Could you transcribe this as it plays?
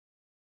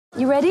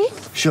You ready?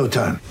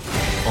 Showtime.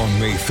 On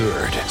May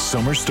 3rd,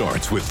 summer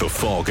starts with The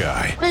Fall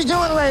Guy. Let's do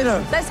it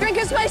later. Let's drink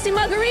a spicy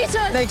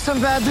margarita. Make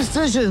some bad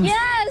decisions.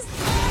 Yes!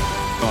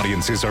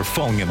 Audiences are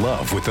falling in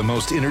love with the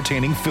most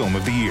entertaining film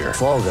of the year.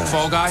 Fall Guy.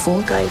 Fall Guy?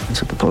 Fall guy.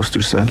 That's what the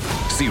poster said.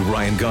 See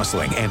Ryan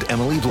Gosling and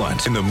Emily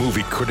Blunt in the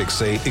movie critics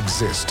say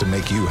exists to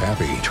make you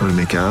happy. Trying to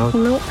make it out?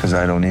 Nope. Because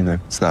I don't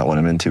either. It's not what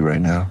I'm into right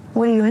now.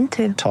 What are you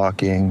into?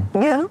 Talking.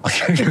 Yeah.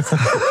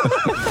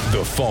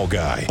 The Fall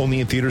Guy.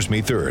 Only in theaters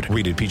May 3rd.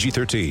 Rated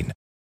PG-13.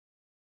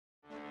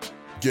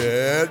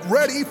 Get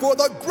ready for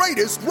the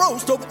greatest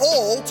roast of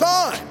all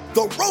time.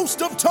 The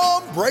Roast of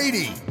Tom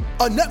Brady.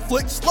 A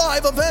Netflix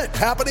live event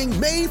happening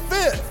May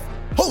 5th.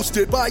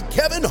 Hosted by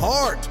Kevin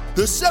Hart.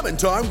 The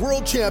 7-time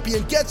world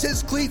champion gets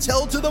his cleats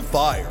held to the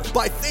fire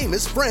by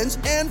famous friends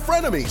and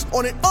frenemies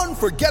on an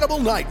unforgettable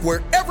night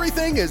where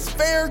everything is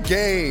fair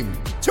game.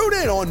 Tune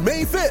in on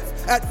May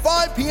 5th at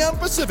 5 p.m.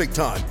 Pacific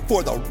time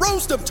for the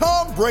Roast of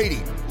Tom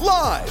Brady.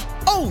 Live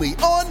only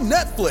on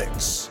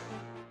Netflix.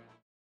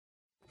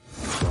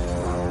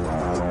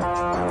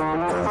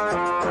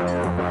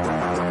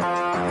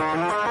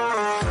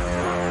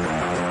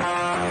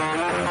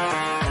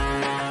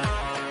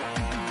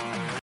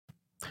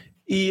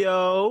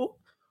 Yo,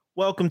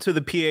 welcome to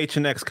the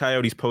PHNX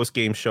Coyotes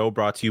post-game show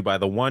brought to you by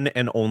the one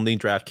and only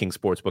DraftKings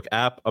Sportsbook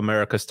app,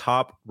 America's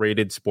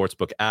top-rated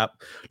sportsbook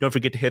app. Don't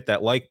forget to hit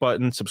that like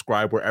button,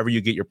 subscribe wherever you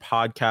get your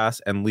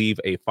podcasts, and leave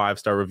a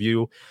 5-star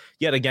review.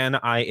 Yet again,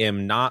 I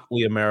am not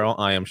Liam Merrill.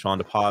 I am Sean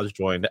DePaz,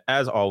 joined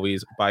as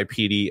always by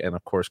PD, and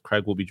of course,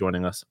 Craig will be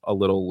joining us a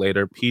little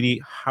later.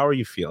 PD, how are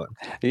you feeling?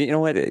 You know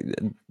what?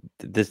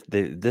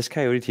 This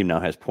Coyote team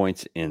now has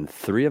points in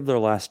 3 of their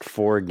last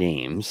 4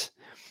 games.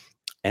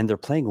 And they're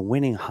playing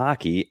winning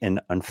hockey, and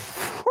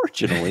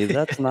unfortunately,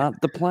 that's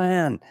not the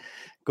plan.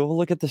 Go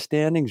look at the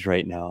standings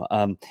right now.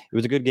 It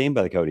was a good game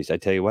by the Coyotes. I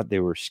tell you what, they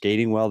were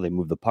skating well. They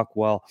moved the puck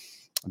well.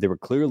 They were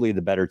clearly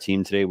the better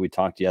team today. We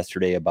talked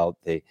yesterday about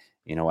the,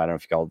 I don't know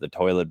if you call it the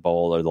toilet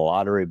bowl or the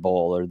lottery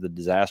bowl or the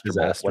disaster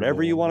bowl,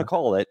 whatever you want to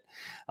call it.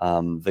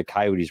 The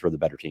Coyotes were the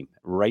better team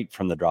right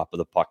from the drop of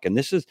the puck. And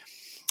this is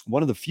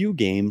one of the few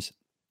games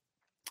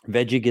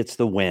Veggie gets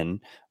the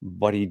win,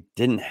 but he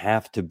didn't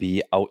have to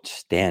be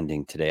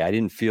outstanding today. I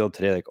didn't feel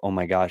today like, oh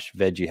my gosh,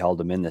 Veggie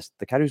held him in this.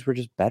 The Coyotes were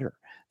just better.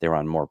 They were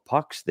on more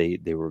pucks. They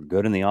were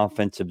good in the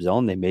offensive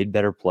zone. They made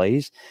better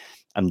plays.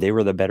 They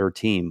were the better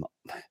team.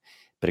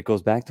 But it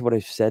goes back to what I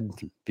said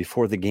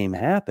before the game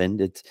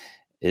happened.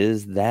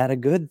 Is that a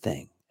good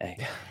thing? Hey,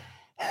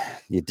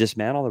 you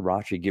dismantle the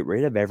roster, you get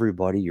rid of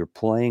everybody. You're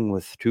playing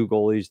with 2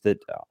 goalies that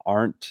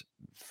aren't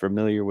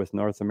familiar with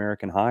North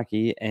American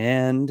hockey,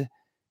 and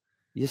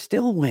you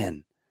still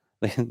win.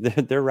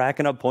 They're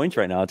racking up points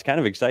right now. It's kind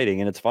of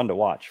exciting and it's fun to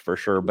watch for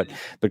sure, but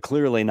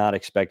clearly not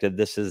expected.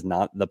 This is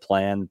not the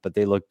plan, but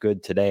they look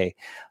good today.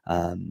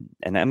 And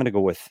I'm going to go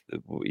with,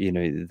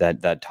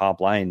 that top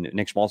line.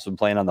 Nick Schmaltz been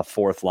playing on the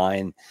 4th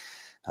line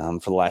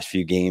for the last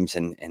few games.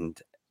 And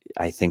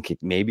I think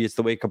maybe it's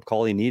the wake-up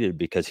call he needed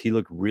because he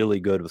looked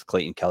really good with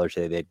Clayton Keller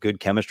today. They had good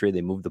chemistry.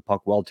 They moved the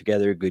puck well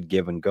together, good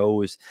give and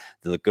goes.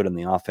 They look good in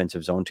the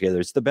offensive zone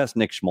together. It's the best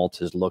Nick Schmaltz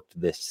has looked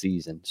this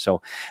season.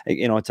 So,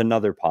 it's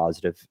another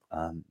positive.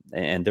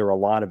 And there are a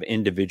lot of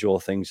individual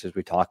things, as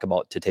we talk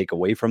about, to take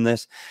away from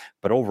this.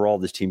 But overall,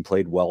 this team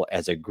played well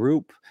as a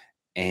group,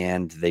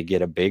 and they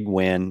get a big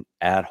win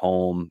at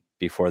home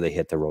before they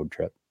hit the road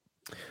trip.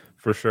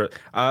 For sure.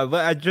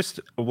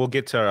 We'll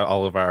get to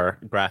all of our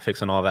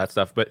graphics and all that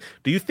stuff, but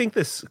do you think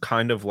this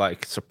kind of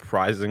like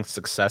surprising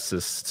success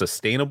is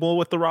sustainable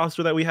with the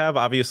roster that we have?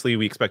 Obviously,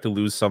 we expect to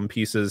lose some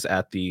pieces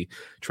at the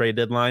trade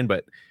deadline,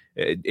 but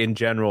in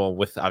general,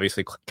 with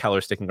obviously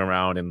Keller sticking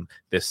around and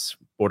this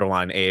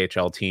borderline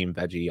AHL team,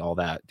 Veggie, all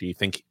that, do you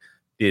think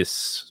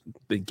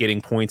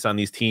getting points on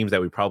these teams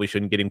that we probably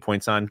shouldn't getting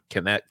points on,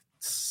 can that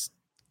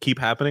keep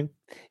happening?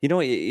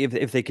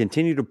 If they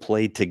continue to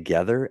play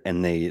together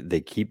and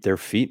they keep their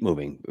feet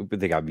moving,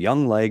 they got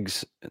young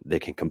legs, they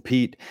can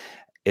compete,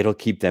 it'll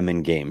keep them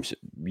in games.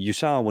 You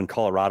saw when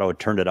Colorado had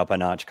turned it up a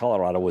notch,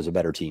 Colorado was a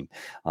better team.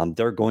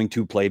 They're going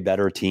to play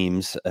better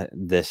teams in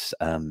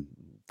the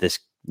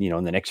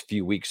next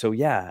few weeks. So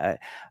yeah,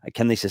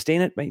 can they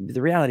sustain it?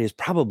 The reality is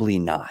probably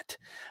not.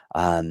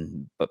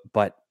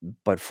 But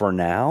for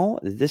now,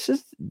 this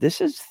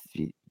is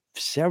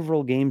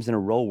several games in a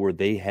row where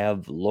they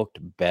have looked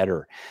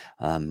better.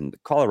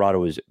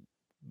 Colorado is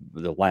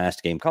the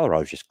last game.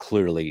 Colorado is just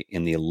clearly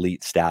in the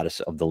elite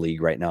status of the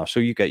league right now. So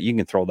you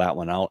can throw that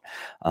one out.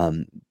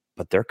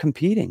 But they're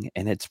competing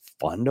and it's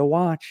fun to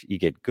watch. You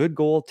get good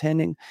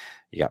goaltending,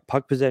 you got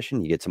puck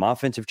possession, you get some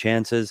offensive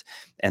chances,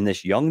 and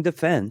this young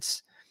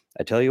defense.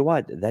 I tell you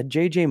what, that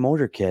JJ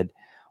Motor kid,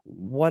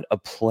 what a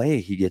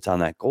play he gets on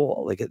that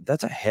goal. Like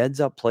that's a heads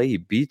up play. He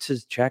beats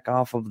his check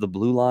off of the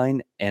blue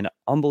line and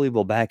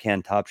unbelievable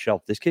backhand top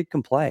shelf. This kid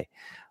can play.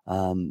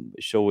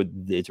 So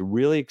it's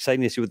really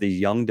exciting to see what these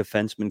young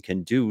defensemen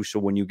can do. So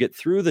when you get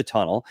through the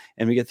tunnel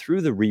and we get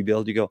through the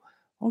rebuild, you go,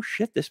 oh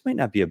shit, this might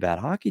not be a bad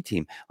hockey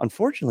team.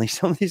 Unfortunately,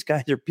 some of these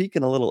guys are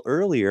peaking a little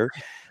earlier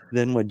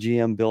than what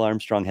GM Bill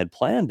Armstrong had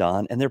planned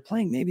on, and they're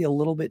playing maybe a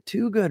little bit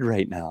too good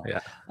right now.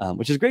 Yeah.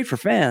 Which is great for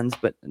fans,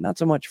 but not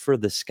so much for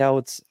the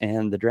scouts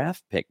and the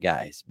draft pick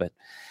guys. But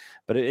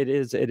it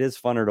is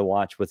funner to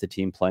watch with the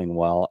team playing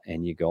well,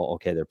 and you go,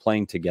 okay, they're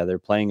playing together,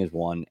 playing as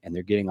one, and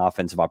they're getting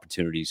offensive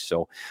opportunities.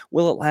 So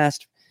will it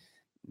last?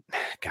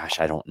 Gosh,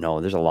 I don't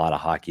know. There's a lot of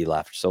hockey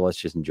left, so let's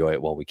just enjoy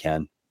it while we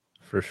can.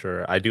 For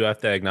sure. I do have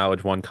to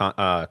acknowledge one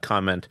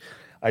comment.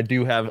 I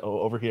do have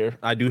over here.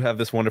 I do have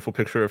this wonderful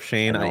picture of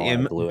Shane. I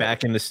am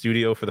back in the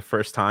studio for the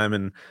first time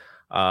in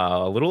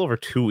a little over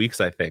 2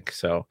 weeks, I think.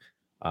 So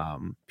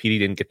PD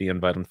didn't get the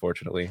invite,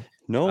 unfortunately.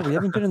 No, we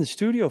haven't been in the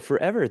studio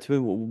forever. It's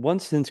been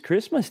once since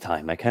Christmas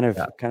time. I kind of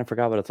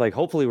forgot what it's like.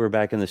 Hopefully, we're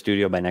back in the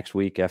studio by next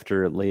week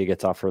after Leah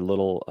gets off her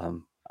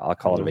little. I'll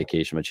call it a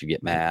vacation, but she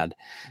get mad.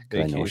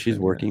 I know she's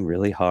working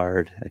really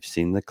hard. I've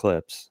seen the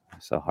clips.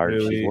 So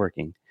hard she's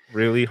working.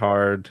 Really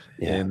hard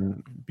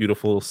in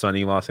beautiful,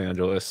 sunny Los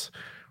Angeles.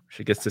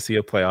 She gets to see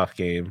a playoff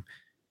game.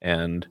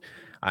 And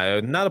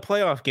not a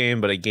playoff game,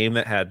 but a game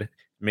that had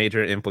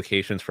major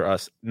implications for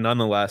us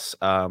nonetheless.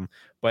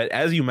 But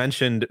as you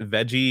mentioned,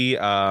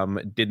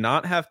 Veggie did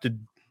not have to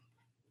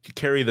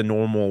carry the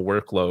normal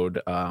workload.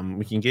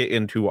 We can get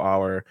into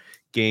our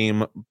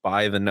game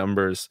by the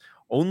numbers.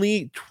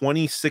 Only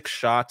 26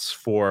 shots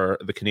for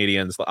the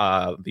Canadiens.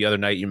 The other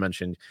night you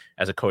mentioned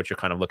as a coach, you're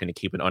kind of looking to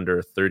keep it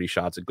under 30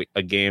 shots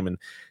a game. And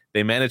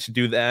they managed to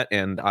do that.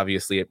 And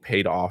obviously it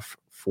paid off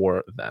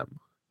for them.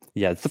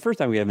 Yeah, it's the first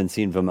time we haven't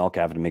seen Vejmelka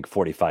having to make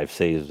 45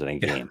 saves in a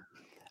game.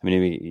 I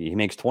mean, he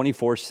makes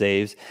 24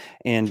 saves,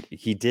 and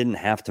he didn't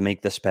have to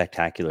make the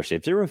spectacular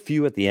saves. There were a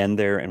few at the end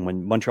there, and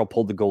when Montreal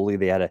pulled the goalie,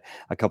 they had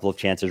a couple of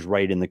chances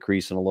right in the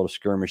crease and a little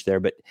skirmish there.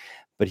 But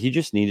he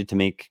just needed to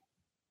make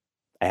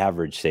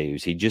average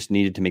saves. He just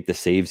needed to make the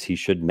saves he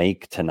should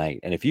make tonight.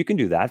 And if you can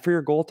do that for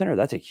your goaltender,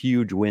 that's a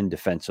huge win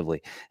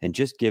defensively. And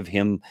just give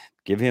him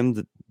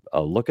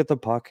a look at the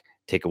puck,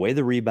 take away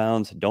the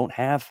rebounds, don't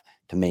have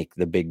to make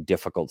the big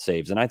difficult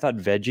saves. And I thought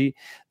Veggie,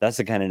 that's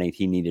the kind of night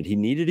he needed. He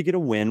needed to get a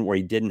win where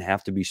he didn't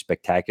have to be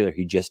spectacular.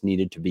 He just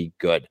needed to be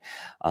good.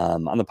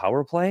 On the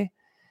power play,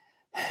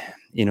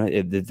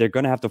 they're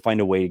going to have to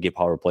find a way to get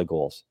power play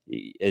goals.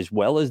 As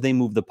well as they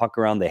move the puck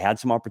around, they had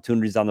some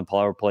opportunities on the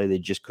power play. They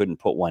just couldn't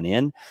put one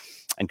in.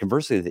 And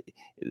conversely,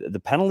 the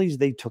penalties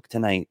they took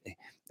tonight,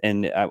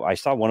 and I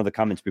saw one of the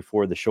comments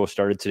before the show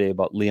started today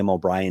about Liam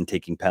O'Brien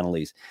taking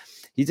penalties.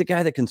 He's a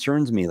guy that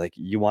concerns me. Like,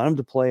 you want him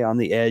to play on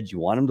the edge. You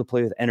want him to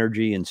play with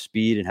energy and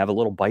speed and have a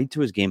little bite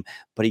to his game,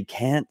 but he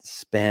can't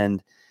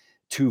spend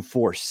 2,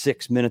 4,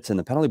 6 minutes in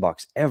the penalty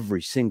box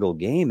every single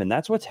game. And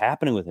that's what's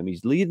happening with him.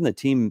 He's leading the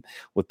team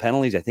with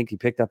penalties. I think he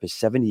picked up his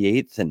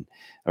 78th and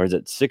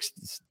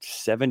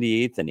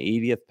 78th and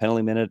 80th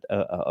penalty minute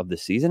of the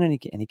season. And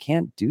he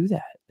can't do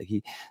that.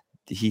 Like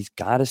he's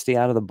got to stay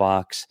out of the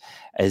box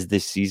as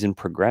this season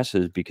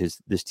progresses,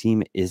 because this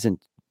team isn't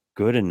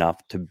good enough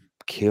to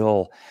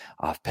kill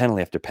off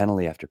penalty after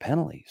penalty after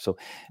penalty. So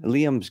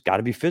Liam's got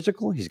to be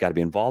physical. He's got to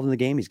be involved in the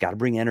game. He's got to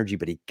bring energy,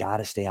 but he got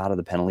to stay out of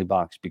the penalty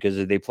box, because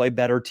if they play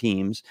better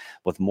teams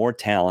with more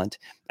talent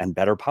and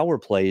better power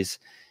plays,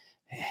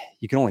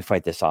 you can only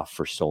fight this off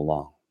for so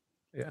long.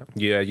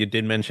 Yeah. You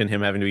did mention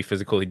him having to be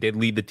physical. He did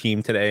lead the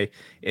team today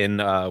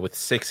with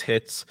 6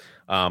 hits,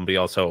 but he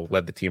also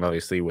led the team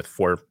obviously with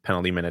 4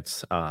 penalty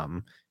minutes.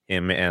 Him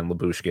and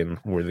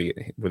Lyubushkin were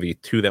the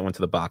 2 that went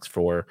to the box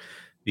for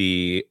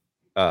the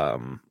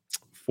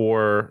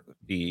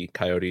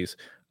Coyotes.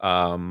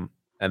 And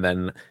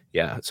then,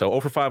 so 0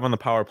 for 5 on the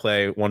power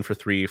play, 1 for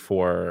 3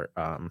 for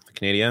the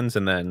Canadiens,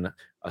 and then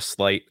a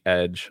slight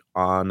edge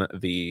on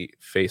the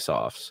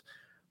faceoffs.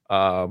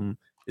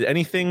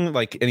 Anything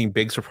like any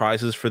big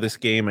surprises for this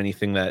game?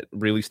 Anything that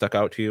really stuck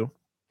out to you?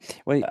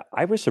 Well,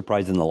 I was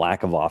surprised in the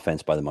lack of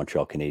offense by the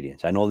Montreal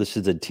Canadiens. I know this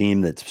is a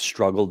team that's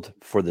struggled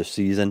for the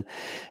season,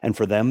 and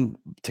for them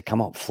to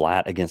come out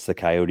flat against the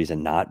Coyotes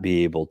and not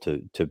be able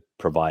to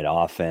provide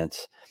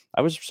offense,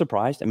 I was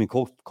surprised. I mean,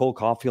 Cole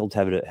Caulfield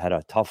had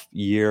a tough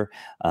year.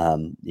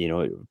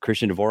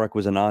 Christian Dvorak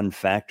was a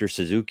non-factor.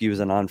 Suzuki was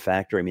a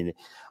non-factor. I mean,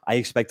 I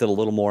expected a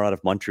little more out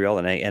of Montreal,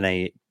 and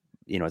I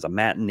as a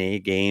matinee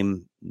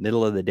game,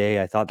 middle of the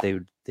day, I thought they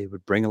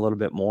would bring a little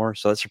bit more.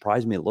 So that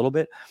surprised me a little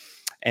bit.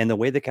 And the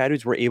way the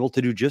Coyotes were able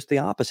to do just the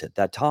opposite,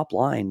 that top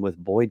line with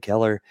Boyd,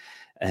 Keller,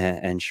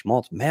 and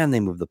Schmaltz, man,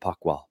 they moved the puck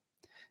well.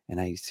 And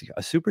I see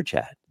a super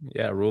chat.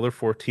 Yeah, Ruler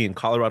 14.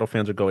 Colorado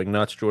fans are going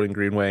nuts. Jordan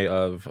Greenway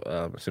of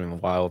assuming the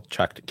Wild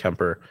checked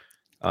Kemper.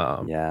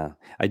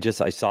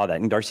 I saw that.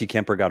 And Darcy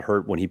Kemper got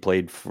hurt when he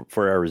played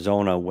for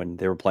Arizona when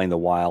they were playing the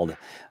Wild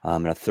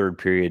in a third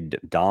period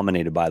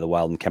dominated by the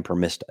Wild, and Kemper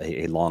missed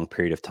a long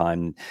period of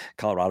time.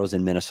 Colorado's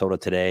in Minnesota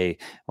today.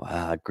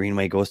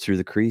 Greenway goes through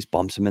the crease,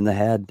 bumps him in the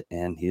head,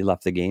 and he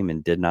left the game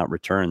and did not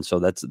return. So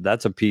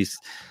that's a piece,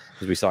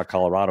 as we saw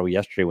Colorado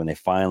yesterday when they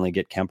finally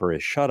get Kemper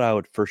his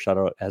shutout, first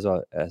shutout as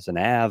an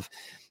Av.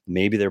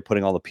 Maybe they're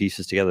putting all the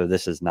pieces together.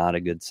 This is not a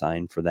good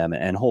sign for them.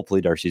 And hopefully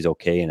Darcy's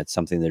okay, and it's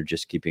something they're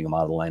just keeping him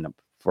out of the lineup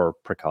for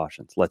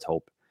precautions. Let's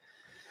hope.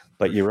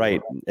 But you're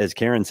right. As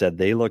Karen said,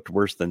 they looked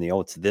worse than the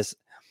Oats.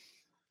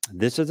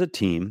 This is a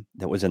team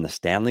that was in the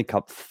Stanley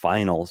Cup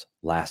Finals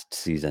last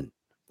season.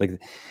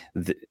 Like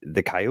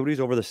the Coyotes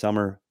over the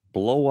summer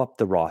blow up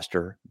the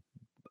roster,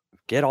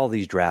 get all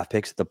these draft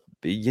picks.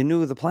 You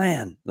knew the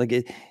plan.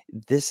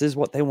 This is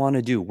what they want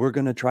to do. We're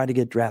going to try to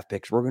get draft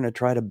picks. We're going to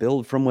try to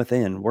build from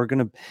within. We're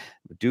going to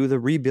do the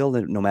rebuild,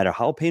 and no matter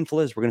how painful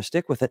it is, we're going to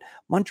stick with it.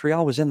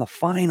 Montreal was in the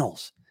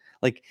finals.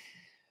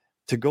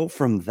 To go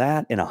from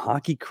that in a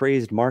hockey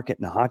crazed market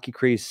in a hockey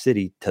crazed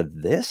city to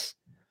this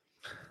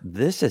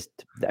is,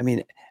 I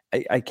mean,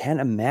 I can't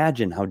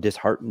imagine how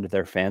disheartened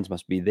their fans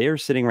must be. They're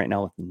sitting right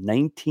now with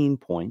 19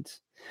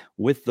 points.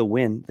 With the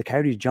win, the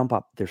Coyotes jump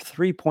up. They're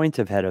 3 points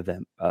ahead of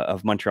them,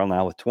 of Montreal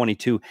now with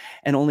 22,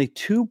 and only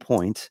 2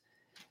 points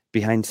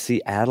behind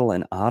Seattle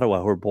and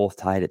Ottawa, who are both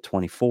tied at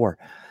 24.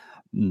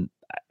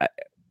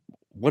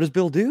 What does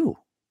Bill do?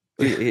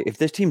 If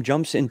this team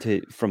jumps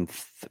into from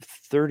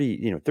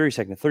 32nd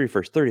to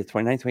 31st, 30th,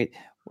 29th, 28th,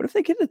 what if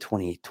they get to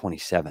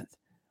 27th?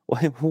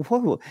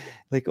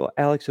 Like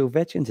Alex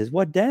Ovechkin says,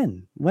 what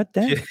then?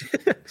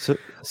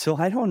 So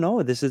I don't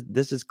know. This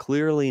is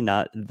clearly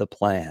not the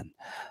plan.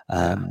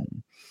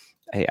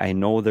 I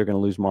know they're going to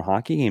lose more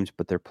hockey games,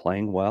 but they're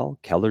playing well.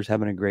 Keller's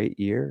having a great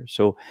year.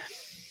 So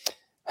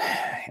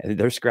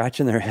they're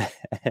scratching their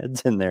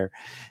heads in there.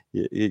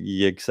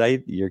 You're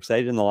excited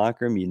in the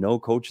locker room. You know,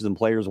 coaches and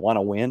players want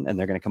to win, and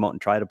they're going to come out and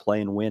try to play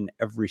and win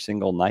every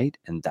single night.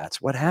 And that's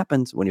what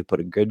happens when you put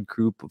a good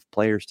group of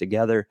players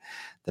together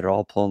that are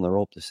all pulling the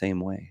rope the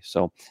same way.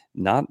 So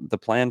not the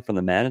plan from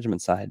the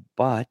management side,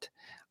 but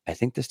I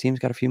think this team's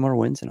got a few more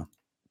wins in them.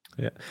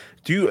 Yeah.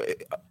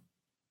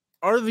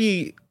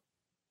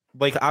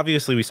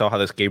 Obviously we saw how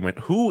this game went.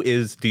 Who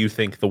do you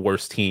think the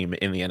worst team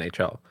in the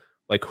NHL?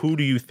 Who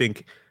do you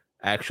think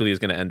actually is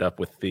going to end up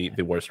with the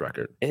worst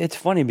record? It's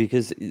funny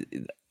because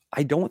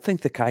I don't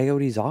think the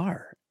Coyotes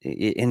are.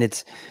 And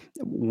it's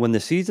when the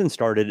season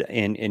started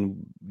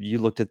and you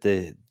looked at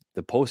the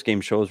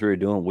post-game shows we were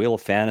doing, Wheel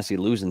of Fantasy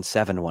losing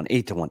 7-1,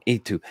 8-1,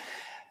 8-2.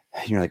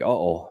 You're like,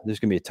 this is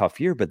going to be a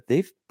tough year, but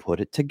they've put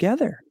it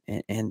together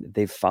and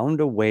they've found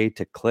a way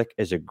to click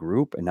as a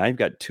group. And now you've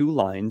got 2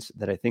 lines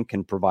that I think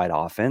can provide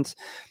offense.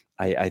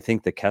 I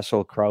think the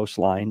Kessel-Krause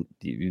line,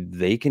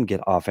 they can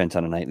get offense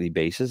on a nightly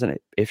basis. And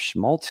if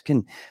Schmaltz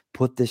can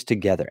put this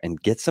together and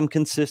get some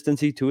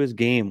consistency to his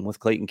game with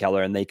Clayton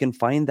Keller, and they can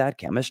find that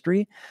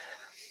chemistry,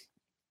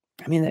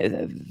 I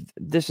mean,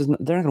 they're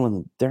not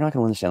going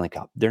to win the Stanley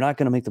Cup. They're not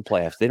going to make the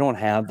playoffs. They don't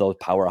have those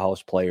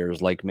powerhouse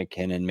players like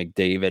McKinnon,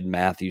 McDavid,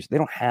 Matthews. They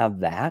don't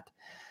have that.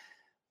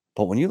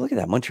 But when you look at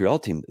that Montreal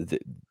team,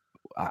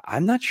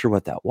 I'm not sure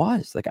what that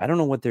was. I don't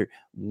know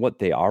what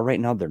they are right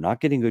now. They're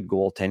not getting good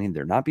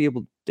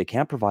goaltending. They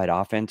can't provide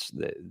offense.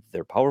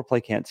 Their power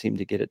play can't seem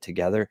to get it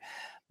together.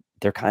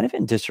 They're kind of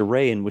in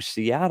disarray. And with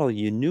Seattle,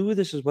 you knew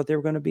this is what they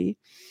were going to be,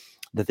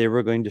 that they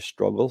were going to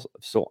struggle.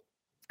 So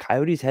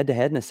Coyotes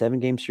head-to-head in a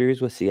 7-game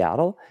series with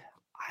Seattle,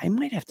 I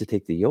might have to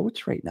take the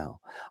Yotes right now.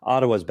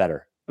 Ottawa's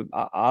better.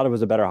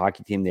 Ottawa's a better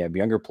hockey team. They have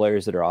younger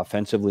players that are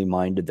offensively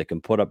minded that can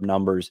put up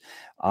numbers.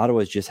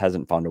 Ottawa just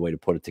hasn't found a way to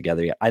put it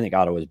together yet. I think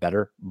Ottawa's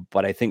better,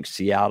 but I think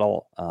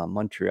Seattle,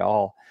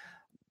 Montreal,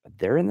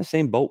 they're in the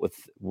same boat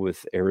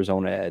with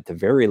Arizona at the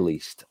very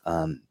least.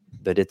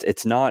 But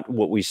it's not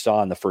what we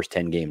saw in the first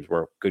 10 games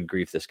where, good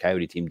grief, this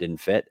Coyote team didn't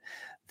fit.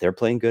 They're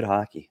playing good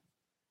hockey.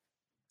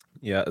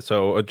 Yeah,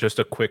 so just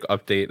a quick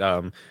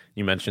update.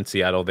 You mentioned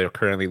Seattle. They're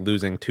currently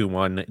losing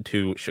 2-1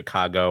 to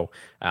Chicago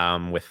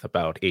with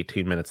about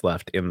 18 minutes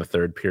left in the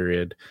third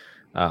period.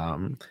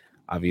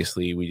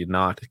 Obviously, we did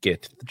not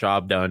get the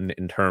job done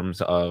in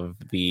terms of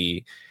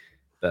the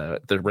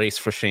race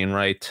for Shane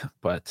Wright,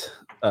 but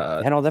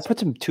that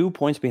puts them 2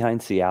 points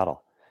behind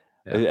Seattle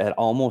at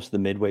almost the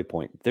midway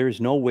point. There's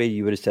no way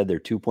you would have said they're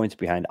 2 points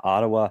behind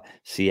Ottawa,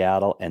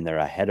 Seattle, and they're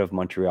ahead of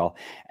Montreal,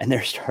 and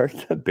they're starting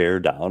to bear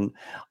down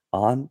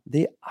on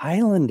the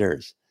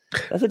Islanders.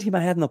 That's a team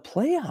I had in the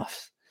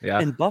playoffs. Yeah.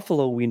 And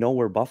Buffalo, we know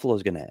where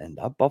Buffalo's going to end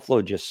up.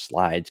 Buffalo just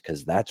slides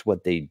because that's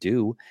what they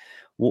do.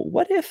 Well,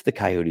 what if the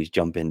Coyotes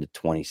jump into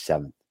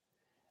 27th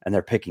and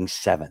they're picking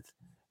 7th?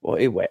 Well,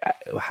 anyway,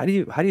 how do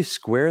you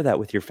square that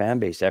with your fan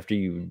base after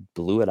you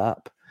blew it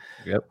up?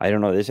 Yep. I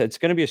don't know. It's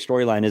going to be a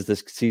storyline as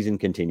this season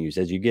continues.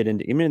 As you get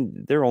into, I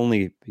mean, they're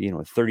only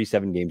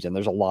 37 games in.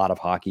 There's a lot of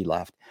hockey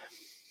left.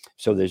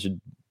 So there's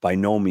by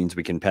no means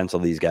we can pencil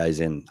these guys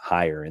in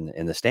higher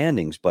in the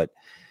standings, but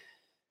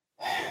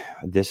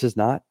this is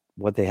not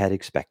what they had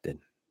expected.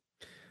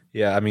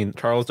 Yeah, I mean,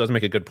 Charles does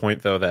make a good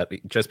point, though, that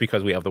just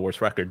because we have the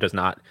worst record does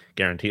not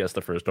guarantee us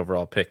the first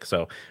overall pick.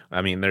 So,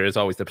 I mean, there is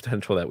always the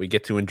potential that we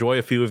get to enjoy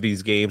a few of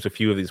these games, a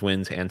few of these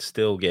wins, and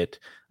still get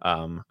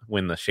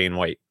win the Shane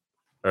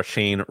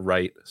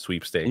Wright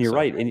sweepstakes. And you're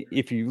right. And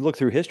if you look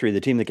through history, the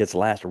team that gets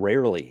last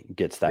rarely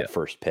gets that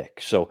first pick.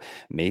 So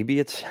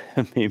maybe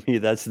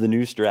that's the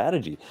new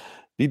strategy.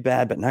 Be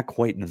bad, but not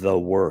quite the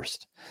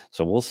worst.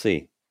 So we'll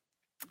see.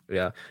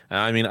 Yeah,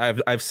 I mean,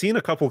 I've seen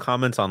a couple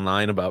comments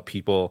online about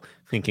people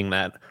thinking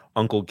that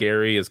Uncle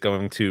Gary is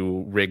going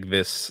to rig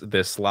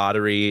this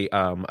lottery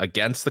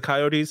against the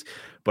Coyotes,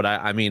 but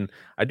I mean,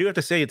 I do have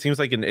to say, it seems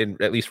like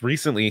in at least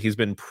recently he's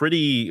been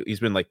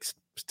like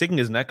sticking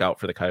his neck out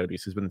for the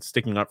Coyotes. He's been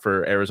sticking up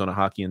for Arizona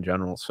hockey in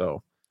general.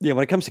 So yeah,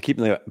 when it comes to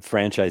keeping the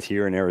franchise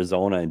here in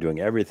Arizona and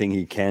doing everything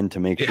he can to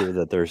make sure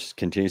that there's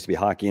continues to be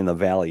hockey in the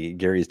Valley,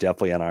 Gary's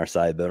definitely on our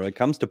side. But when it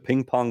comes to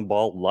ping pong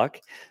ball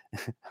luck,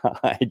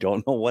 I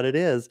don't know what it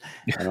is.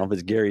 I don't know if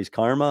it's Gary's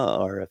karma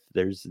or if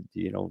there's,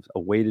 a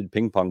weighted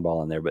ping pong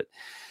ball in there, but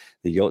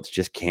the Yotes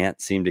just can't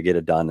seem to get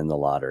it done in the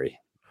lottery.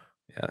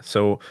 Yeah.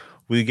 So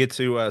we get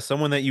to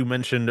someone that you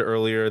mentioned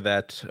earlier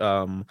that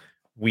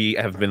we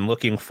have been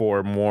looking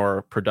for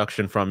more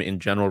production from in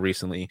general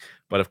recently.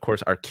 But of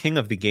course, our king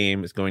of the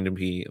game is going to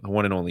be the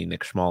one and only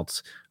Nick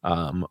Schmaltz.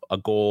 A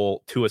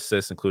goal, 2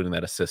 assists, including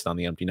that assist on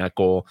the empty net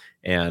goal.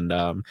 And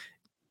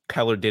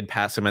Keller did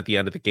pass him at the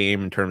end of the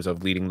game in terms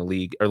of leading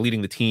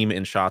the team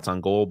in shots on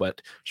goal,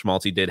 but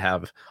Schmaltzy did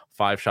have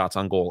 5 shots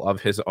on goal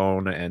of his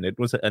own, and it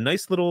was a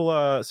nice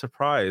little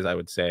surprise, I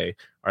would say,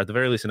 or at the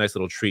very least a nice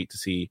little treat to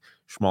see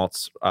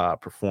Schmaltz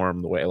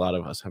perform the way a lot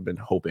of us have been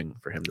hoping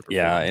for him to perform.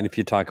 Yeah, and if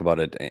you talk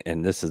about it,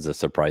 and this is a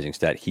surprising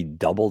stat, he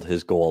doubled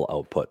his goal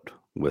output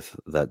with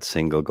that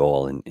single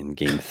goal in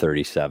game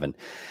 37.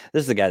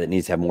 This is a guy that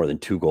needs to have more than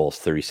 2 goals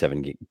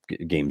 37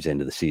 games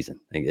into the season.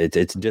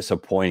 It's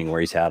disappointing where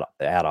he's at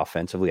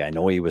offensively. I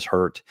know he was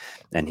hurt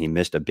and he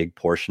missed a big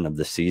portion of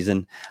the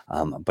season,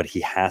 but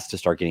he has to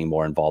start getting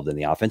more involved in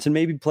the offense and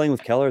maybe playing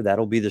with Keller.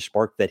 That'll be the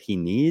spark that he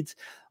needs.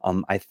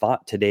 I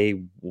thought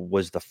today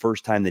was the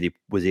first time that he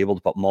was able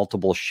to put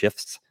multiple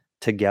shifts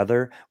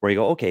together where you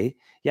go, okay,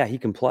 yeah, he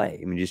can play.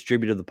 I mean, he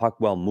distributed the puck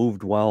well,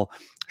 moved well,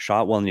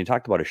 shot well. And you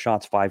talked about his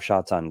shots, 5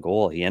 shots on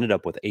goal. He ended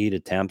up with 8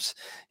 attempts.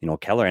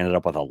 Keller ended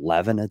up with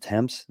 11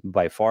 attempts.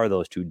 By far,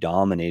 those 2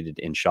 dominated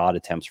in shot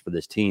attempts for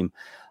this team.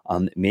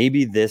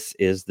 Maybe this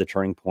is the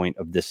turning point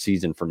of this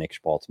season for Nick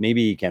Schmaltz.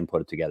 Maybe he can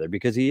put it together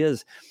because he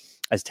is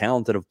as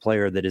talented a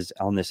player that is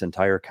on this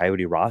entire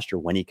Coyote roster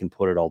when he can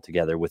put it all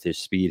together with his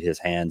speed, his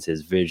hands,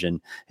 his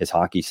vision, his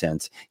hockey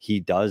sense. He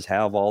does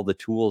have all the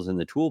tools in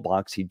the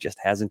toolbox. He just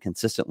hasn't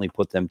consistently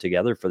put them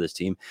together for this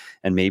team.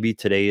 And maybe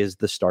today is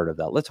the start of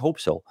that. Let's hope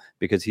so,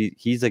 because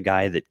he's a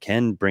guy that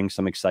can bring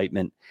some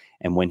excitement.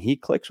 And when he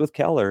clicks with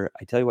Keller,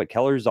 I tell you what,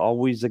 Keller's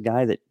always a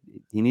guy that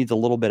he needs a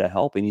little bit of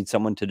help. He needs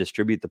someone to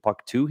distribute the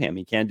puck to him.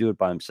 He can't do it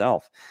by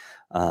himself.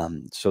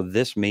 So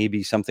this may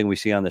be something we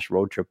see on this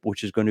road trip,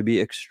 which is going to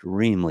be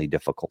extremely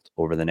difficult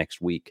over the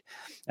next week.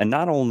 And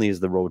not only is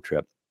the road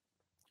trip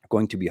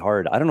going to be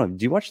hard, I don't know,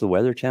 do you watch the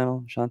Weather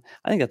Channel, Sean?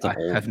 I think that's an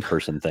old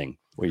person thing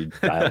where you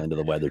dial into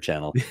the Weather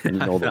Channel and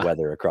you know the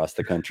weather across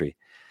the country.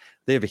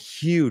 They have a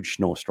huge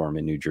snowstorm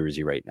in New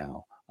Jersey right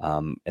now.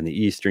 And the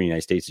eastern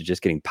United States is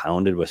just getting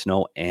pounded with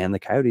snow, and the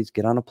Coyotes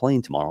get on a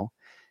plane tomorrow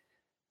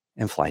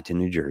and fly to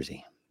New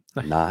Jersey.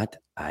 Not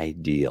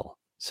ideal.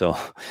 So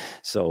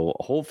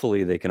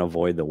hopefully they can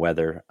avoid the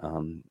weather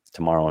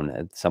tomorrow,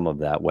 and some of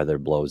that weather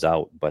blows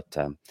out. But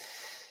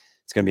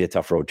it's going to be a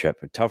tough road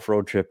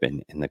trip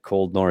in the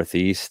cold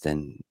Northeast.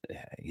 And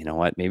you know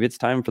what? Maybe it's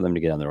time for them to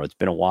get on the road. It's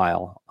been a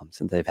while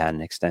since they've had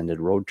an extended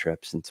road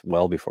trip, since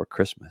well before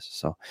Christmas.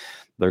 So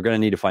they're going to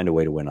need to find a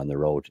way to win on the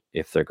road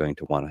if they're going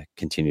to want to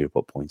continue to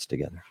put points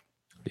together.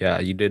 Yeah,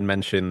 you did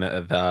mention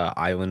the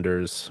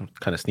Islanders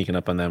kind of sneaking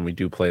up on them. We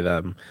do play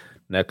them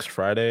next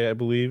Friday, I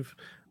believe.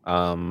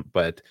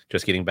 But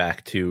just getting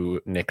back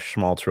to Nick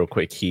Schmaltz real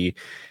quick,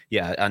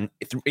 on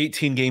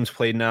 18 games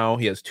played now,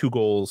 he has 2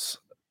 goals,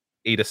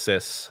 8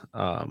 assists,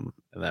 and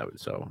that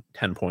was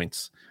 10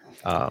 points.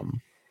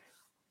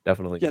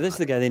 Definitely. Yeah, this is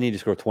the guy they need to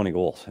score 20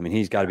 goals. I mean,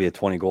 he's got to be a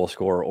 20 goal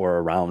scorer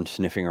or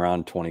sniffing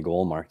around 20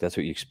 goal mark. That's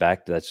what you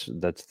expect. That's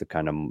the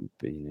kind of,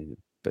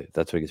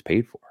 that's what he gets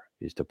paid for,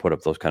 is to put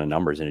up those kind of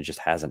numbers. And it just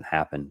hasn't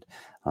happened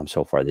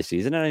so far this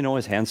season. And I know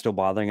his hand's still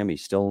bothering him.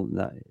 He's still,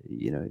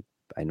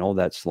 I know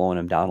that's slowing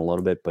him down a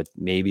little bit, but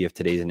maybe if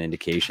today's an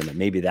indication that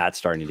maybe that's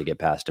starting to get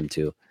past him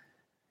too.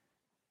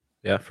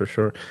 Yeah, for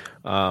sure.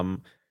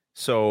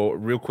 So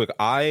real quick,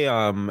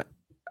 the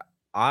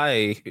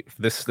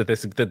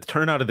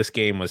turnout of this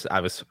game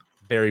I was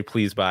very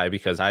pleased by,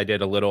 because I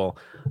did a little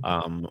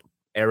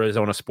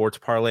Arizona sports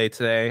parlay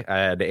today. I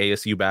had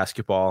ASU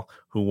basketball,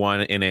 who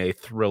won in a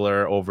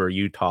thriller over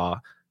Utah.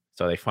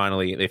 So they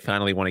finally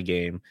won a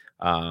game.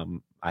 I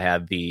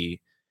had the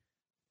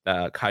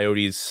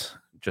Coyotes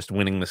just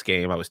winning this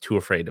game. I was too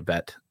afraid to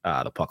bet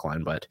the puck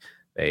line, but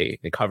they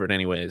covered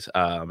anyways.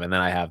 And then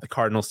I have the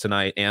Cardinals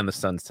tonight and the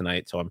Suns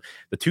tonight. So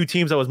the 2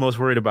 teams I was most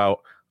worried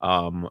about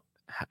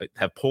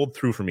have pulled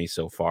through for me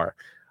so far.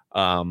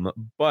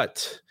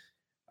 But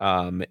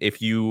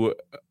if you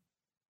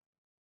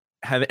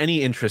have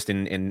any interest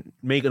in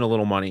making a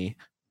little money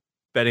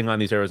betting on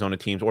these Arizona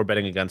teams, or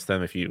betting against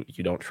them if you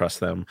don't trust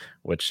them,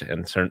 which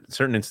in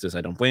certain instances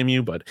I don't blame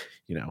you, but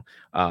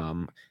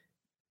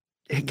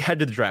head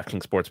to the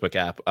DraftKings Sportsbook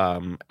app.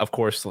 Of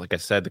course, like I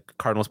said, the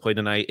Cardinals play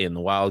tonight in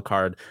the wild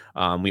card.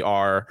 We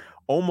are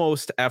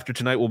almost, after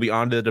tonight, we'll be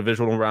on to the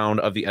divisional round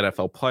of the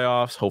NFL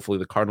playoffs. Hopefully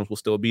the Cardinals will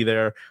still be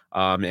there.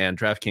 And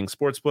DraftKings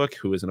Sportsbook,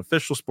 who is an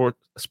official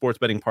sports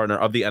betting partner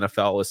of the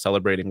NFL, is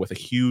celebrating with a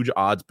huge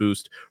odds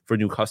boost for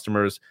new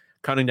customers.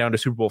 Counting down to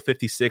Super Bowl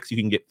 56, you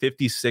can get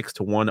 56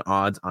 to 1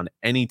 odds on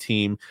any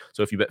team.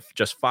 So if you bet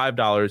just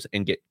 $5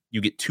 and you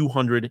get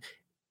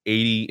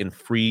 280 in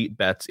free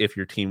bets if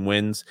your team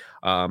wins.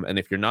 And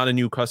if you're not a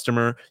new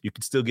customer, you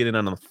can still get in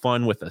on the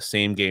fun with a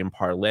same game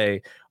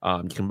parlay.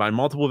 You combine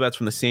multiple bets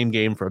from the same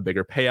game for a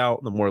bigger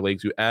payout. The more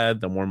legs you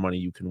add, the more money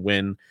you can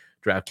win.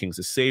 DraftKings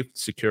is safe,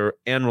 secure,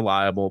 and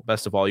reliable.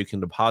 Best of all, you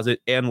can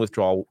deposit and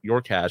withdraw your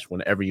cash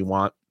whenever you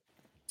want.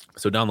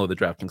 So download the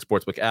DraftKings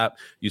Sportsbook app,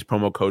 use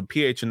promo code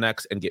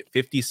PHNX, and get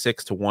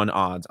 56 to 1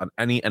 odds on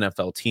any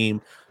NFL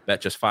team.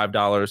 Bet just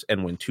 $5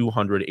 and win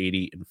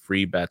 280 in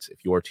free bets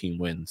if your team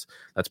wins.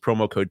 That's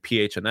promo code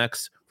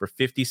PHNX for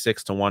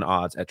 56 to 1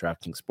 odds at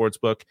DraftKings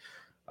Sportsbook,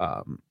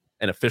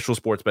 an official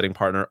sports betting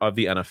partner of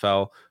the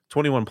NFL.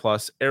 21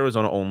 plus,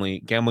 Arizona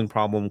only. Gambling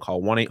problem?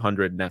 Call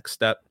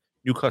 1-800-NEXT-STEP.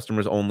 New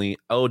customers only.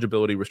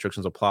 Eligibility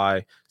restrictions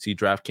apply. See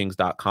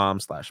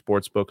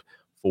DraftKings.com/sportsbook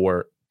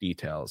for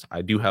details.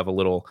 I do have a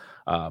little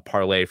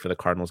parlay for the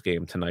Cardinals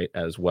game tonight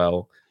as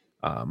well.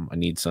 I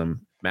need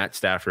some Matt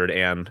Stafford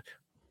and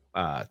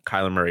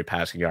Kyler Murray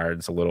passing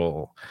yards. I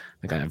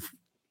think I have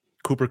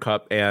Cooper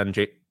Kupp and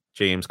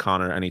James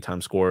Conner anytime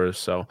scorers.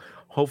 So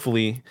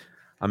hopefully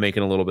I'm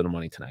making a little bit of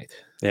money tonight.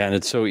 Yeah, and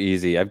it's so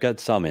easy. I've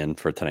got some in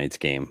for tonight's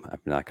game. I'm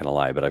not going to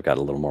lie, but I've got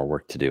a little more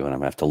work to do, and I'm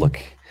going to have to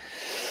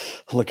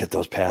look at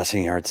those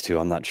passing yards too.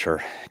 I'm not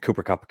sure.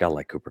 Cooper Kupp, got to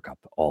like Cooper Kupp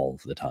all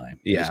the time.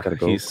 You just got to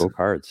go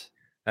Cards.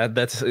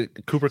 That's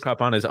Cooper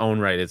Kupp on his own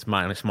right. It's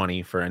minus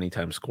money for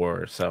anytime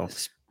scorer. So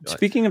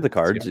speaking of the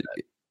Cards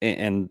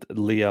and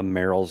Leah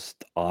Merrill's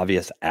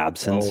obvious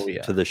absence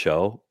to the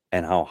show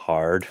and how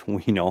hard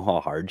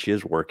she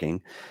is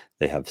working.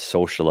 They have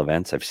social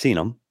events. I've seen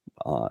them.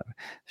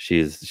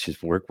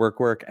 She's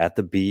work at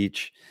the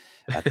beach,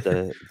 at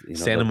the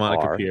Santa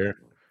Monica Pier.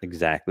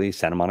 Exactly.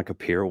 Santa Monica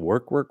Pier,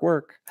 work.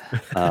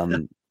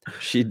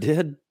 She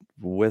did,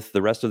 with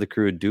the rest of the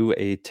crew, do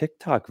a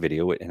TikTok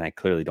video, and I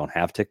clearly don't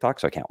have TikTok,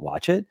 so I can't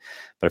watch it,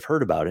 but I've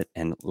heard about it.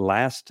 And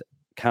last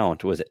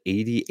count was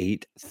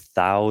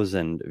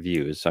 88,000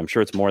 views. So I'm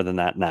sure it's more than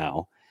that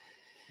now.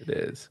 It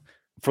is.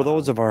 For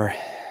those of our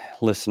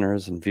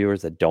listeners and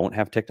viewers that don't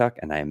have TikTok,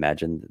 and I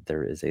imagine that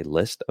there is a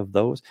list of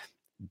those,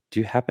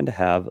 do you happen to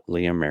have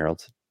Leah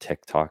Merrill's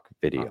TikTok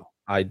video?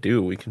 I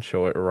do. We can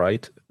show it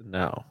right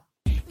now.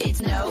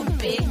 It's no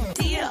big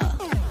deal.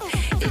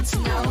 It's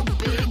no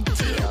big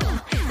deal.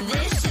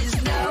 This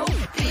is no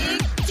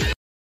big deal.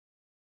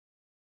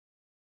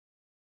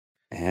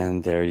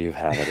 And there you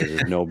have it. It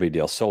is no big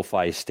deal.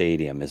 SoFi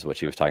Stadium is what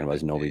she was talking about.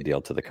 Is no big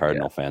deal to the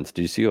Cardinal fans.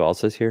 Do you see who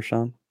else is here,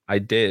 Sean? I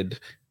did.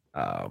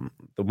 The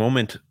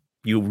moment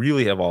you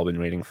really have all been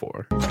waiting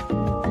for.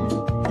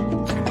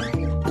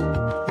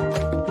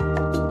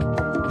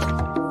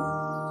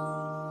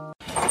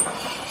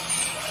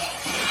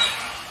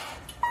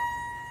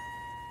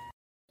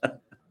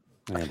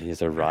 And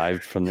he's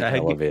arrived from the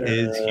elevator.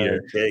 Is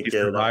here. He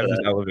survived his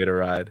elevator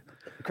ride.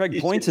 Craig,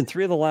 points in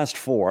 3 of the last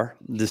 4.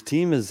 This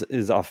team is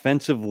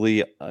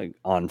offensively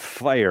on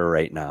fire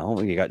right now.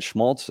 You got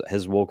Schmaltz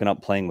has woken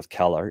up playing with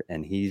Keller,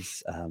 and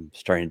he's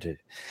starting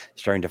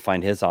to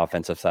find his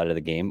offensive side of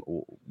the game.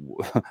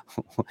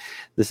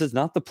 This is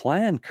not the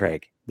plan,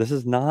 Craig. This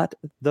is not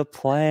the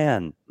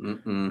plan.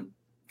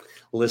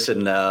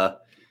 Listen, I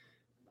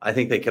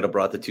think they could have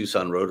brought the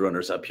Tucson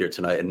Roadrunners up here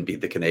tonight and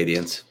beat the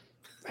Canadians.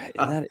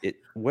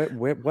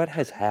 What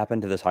has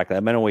happened to this hockey? I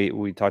know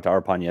we talked to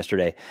Arpon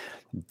yesterday.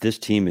 This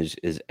team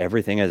is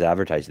everything as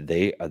advertised.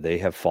 They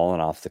have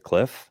fallen off the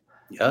cliff.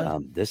 Yeah,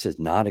 this is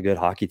not a good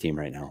hockey team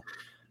right now.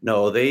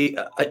 No, they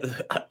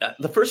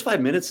the first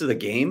 5 minutes of the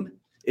game,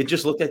 it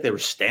just looked like they were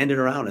standing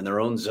around in their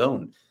own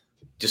zone,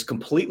 just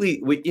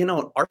completely.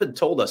 Arpon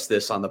told us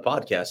this on the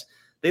podcast.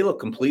 They look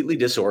completely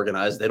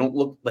disorganized. They don't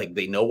look like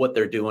they know what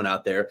they're doing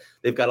out there.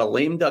 They've got a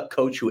lame duck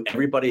coach who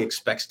everybody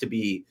expects to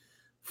be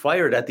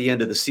fired at the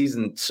end of the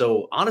season.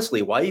 So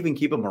honestly, why even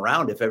keep him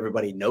around if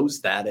everybody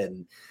knows that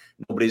and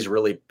nobody's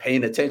really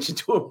paying attention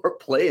to him or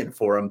playing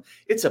for him?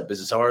 It's a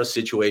bizarre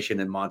situation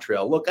in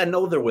Montreal. Look, I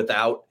know they're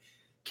without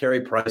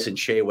Carey Price and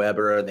Shea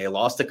Weber, and they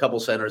lost a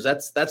couple centers.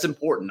 That's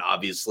important,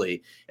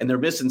 obviously. And they're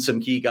missing some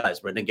key guys.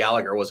 Brendan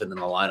Gallagher wasn't in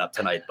the lineup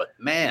tonight, but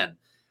man,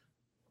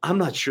 I'm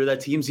not sure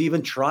that team's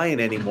even trying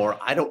anymore.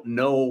 I don't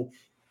know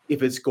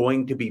if it's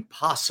going to be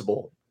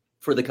possible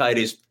for the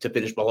Coyotes to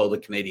finish below the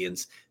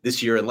Canadians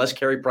this year, unless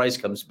Carey Price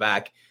comes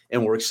back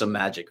and works some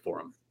magic for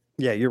them.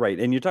 Yeah, you're right.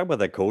 And you talk about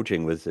that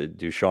coaching with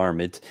Ducharme.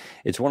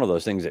 It's one of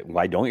those things that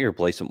why don't you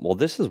replace him? Well,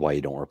 this is why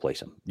you don't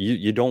replace him.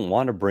 You don't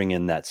want to bring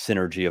in that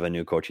synergy of a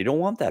new coach. You don't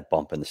want that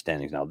bump in the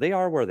standings now. They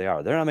are where they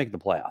are. They're not making the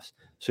playoffs.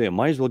 So you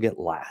might as well get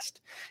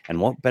last. And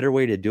what better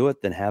way to do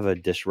it than have a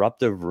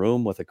disruptive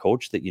room with a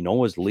coach that you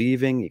know is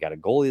leaving? You got a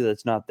goalie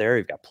that's not there.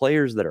 You've got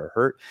players that are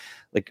hurt.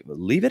 Like,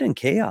 leave it in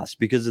chaos,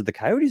 because the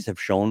Coyotes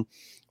have shown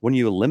when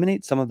you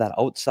eliminate some of that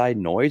outside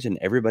noise and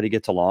everybody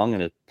gets along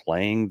and is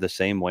playing the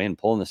same way and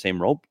pulling the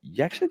same rope,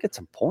 you actually get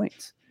some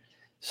points.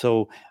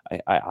 So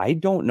I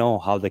don't know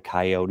how the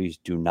Coyotes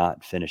do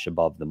not finish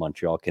above the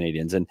Montreal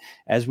Canadiens. And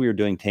as we were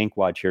doing Tank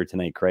Watch here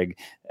tonight, Craig,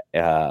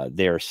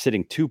 they are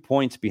sitting 2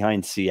 points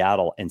behind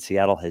Seattle, and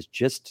Seattle has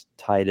just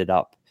tied it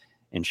up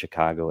in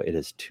Chicago. It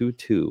is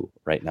 2-2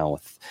 right now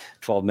with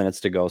 12 minutes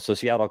to go. So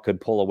Seattle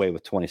could pull away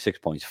with 26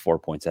 points, 4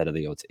 points out of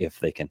the Oats, if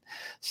they can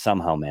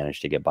somehow manage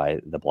to get by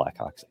the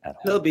Blackhawks at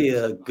home. That'll be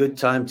a good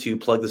time to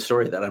plug the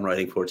story that I'm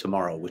writing for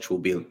tomorrow, which will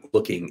be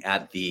looking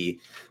at the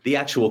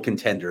actual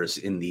contenders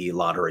in the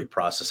lottery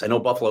process. I know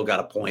Buffalo got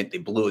a point. They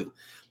blew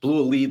a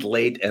lead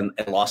late and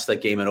lost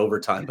that game in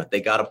overtime, but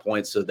they got a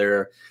point. So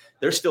they're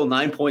still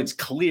 9 points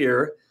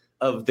clear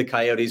of the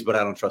Coyotes, but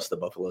I don't trust the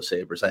Buffalo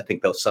Sabres. I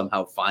think they'll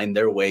somehow find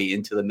their way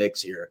into the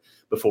mix here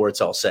before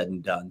it's all said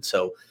and done.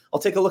 So I'll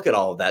take a look at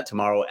all of that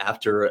tomorrow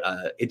after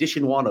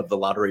edition 1 of the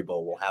Lottery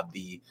Bowl. We'll have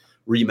the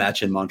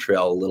rematch in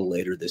Montreal a little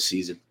later this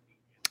season.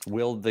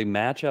 Will the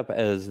matchup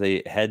as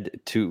they head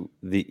to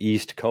the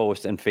East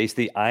Coast and face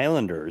the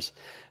Islanders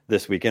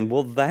this weekend,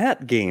 will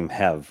that game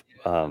have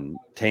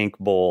Tank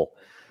Bowl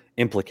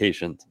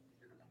implications?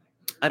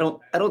 I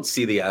don't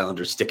see the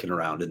Islanders sticking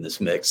around in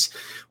this mix.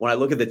 When I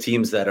look at the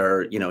teams that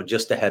are,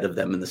 just ahead of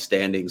them in the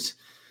standings,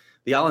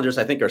 the Islanders,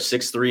 I think, are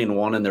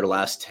 6-3-1 in their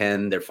last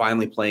 10. They're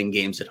finally playing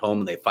games at home,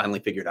 and they finally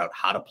figured out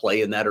how to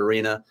play in that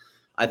arena.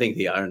 I think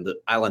the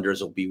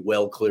Islanders will be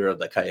well clear of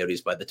the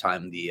Coyotes by the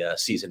time the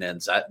season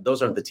ends.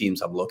 Those aren't the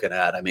teams I'm looking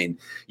at. I mean,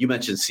 you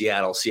mentioned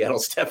Seattle.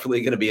 Seattle's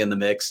definitely going to be in the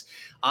mix.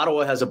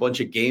 Ottawa has a bunch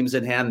of games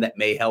in hand that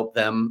may help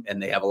them, and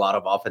they have a lot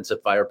of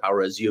offensive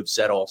firepower, as you have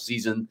said all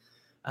season.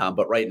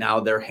 But right now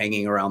they're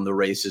hanging around the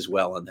race as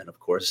well. And then, of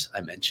course, I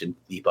mentioned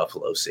the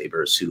Buffalo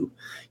Sabres, who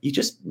you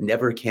just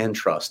never can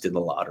trust in the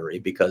lottery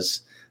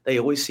because they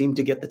always seem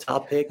to get the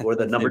top pick or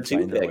the number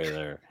 2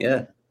 pick.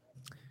 Yeah.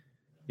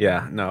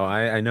 Yeah, no,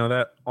 I know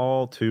that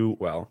all too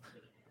well.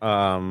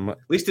 At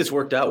least it's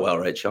worked out well,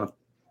 right, Sean?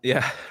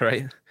 Yeah,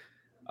 right.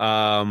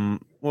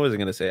 What was I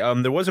going to say?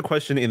 There was a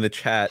question in the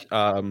chat.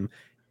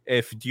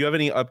 Do you have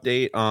any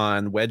update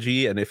on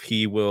Wedgie and if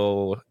he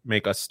will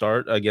make a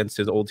start against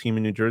his old team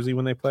in New Jersey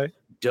when they play?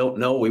 Don't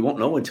know. We won't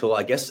know until,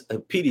 I guess,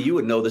 Petey, you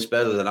would know this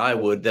better than I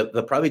would.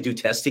 They'll probably do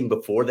testing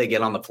before they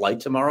get on the flight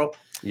tomorrow.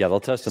 Yeah, they'll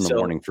test in the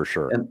morning for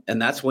sure.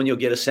 And that's when you'll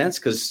get a sense,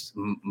 because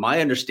my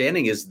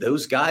understanding is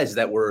those guys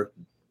that were,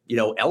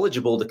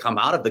 eligible to come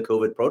out of the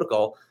COVID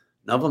protocol,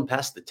 none of them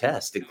passed the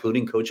test,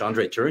 including Coach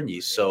Andre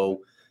Tourigny.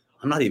 So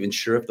I'm not even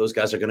sure if those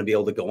guys are going to be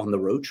able to go on the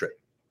road trip.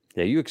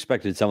 Yeah, you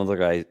expected some of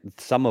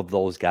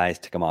those guys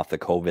to come off the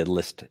COVID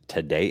list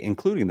today,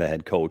 including the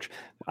head coach.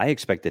 I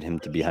expected him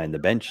to be behind the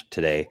bench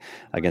today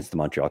against the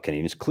Montreal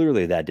Canadiens.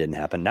 Clearly, that didn't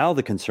happen. Now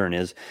the concern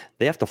is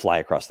they have to fly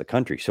across the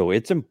country, so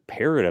it's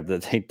imperative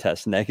that they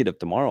test negative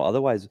tomorrow.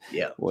 Otherwise,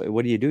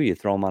 what do? You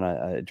throw them on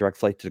a direct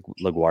flight to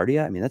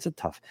LaGuardia? I mean, that's a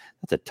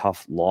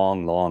tough,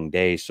 long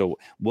day. So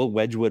will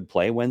Wedgwood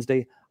play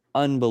Wednesday?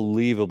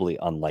 Unbelievably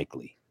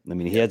unlikely. I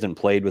mean, he hasn't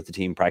played with the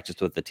team,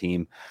 practiced with the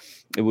team.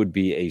 It would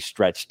be a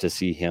stretch to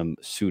see him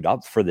suit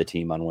up for the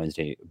team on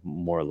Wednesday,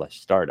 more or less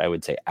start. I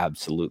would say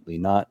absolutely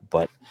not.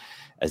 But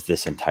as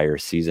this entire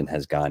season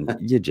has gone,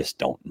 you just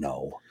don't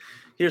know.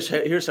 Here's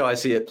how I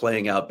see it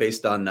playing out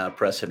based on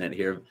precedent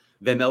here.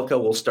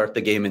 Vejmelka will start the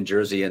game in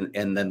Jersey, and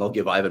then they'll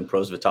give Ivan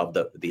Prosvetov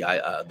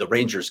the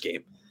Rangers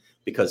game,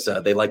 because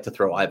they like to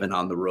throw Ivan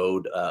on the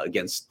road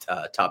against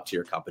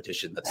top-tier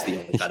competition. That's the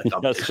only kind of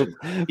competition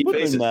he put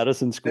faces. Him in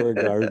Madison Square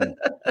Garden.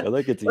 I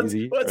think it's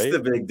easy. What's right? the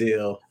big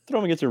deal? Throw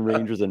him against the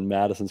Rangers in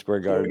Madison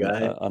Square Garden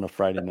on a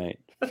Friday night.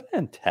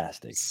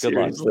 Fantastic.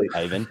 Seriously. Good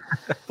luck, Ivan.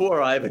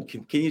 Poor Ivan.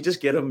 Can you just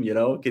get him,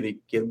 can you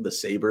give him the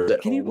Sabres at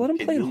home? Can you let him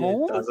play at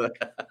home?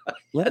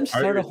 Let him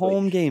start a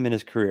home game in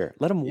his career.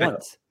 Let him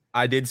once.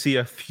 I did see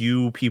a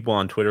few people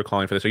on Twitter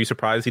calling for this. Are you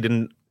surprised he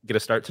didn't get a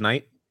start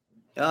tonight?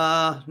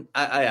 I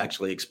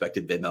actually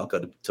expected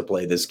Vejmelka to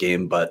play this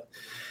game, but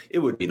it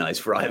would be nice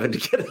for Ivan to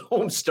get a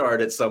home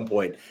start at some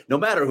point, no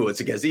matter who it's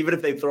against. Even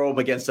if they throw him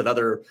against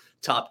another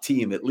top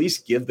team, at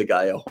least give the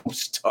guy a home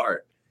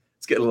start.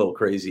 It's getting a little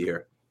crazy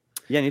here.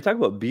 Yeah, and you talk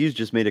about Bees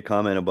just made a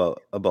comment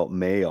about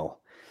Mayo,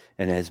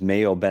 and has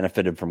Mayo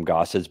benefited from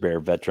Goss's Bear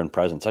veteran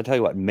presence? I tell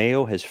you what,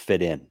 Mayo has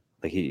fit in.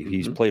 Like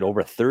he's played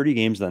over 30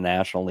 games in the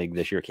National League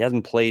this year. He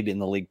hasn't played in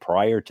the league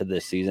prior to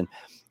this season,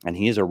 and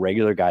he is a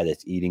regular guy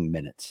that's eating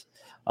minutes.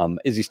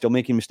 Is he still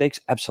making mistakes?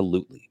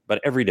 Absolutely.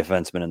 But every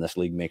defenseman in this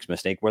league makes a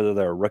mistake, whether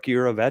they're a rookie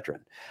or a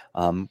veteran.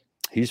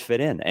 He's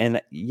fit in.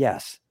 And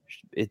yes,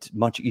 it's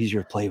much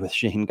easier to play with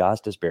Shane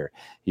Gostisbehere.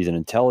 He's an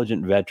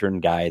intelligent veteran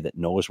guy that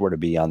knows where to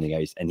be on the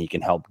ice, and he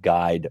can help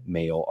guide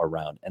Mayo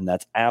around. And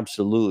that's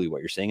absolutely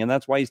what you're saying. And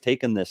that's why he's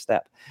taken this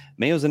step.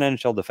 Mayo's an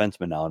NHL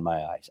defenseman now in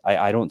my eyes.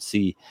 I don't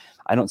see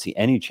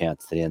any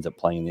chance that he ends up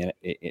playing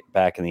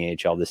back in the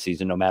AHL this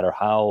season, no matter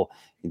how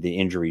the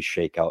injuries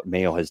shake out.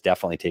 Mayo has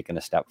definitely taken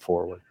a step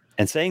forward.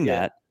 And saying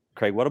that,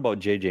 Craig, what about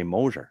JJ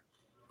Mosier?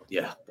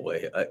 Yeah,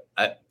 boy.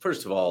 I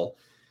first of all,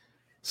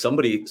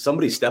 somebody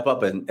step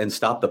up and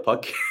stop the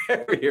puck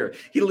carrier.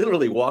 He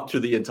literally walked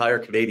through the entire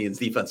Canadiens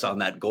defense on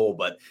that goal,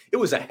 but it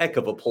was a heck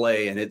of a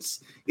play. And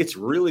it's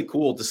really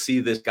cool to see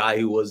this guy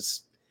who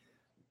was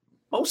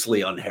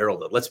mostly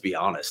unheralded. Let's be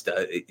honest.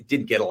 It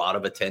didn't get a lot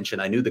of attention.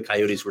 I knew the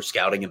Coyotes were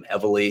scouting him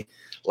heavily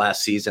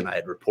last season. I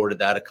had reported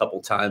that a couple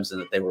times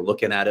and that they were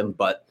looking at him,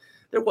 but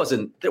there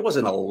wasn't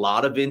a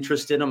lot of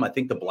interest in him. I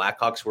think the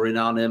Blackhawks were in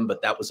on him,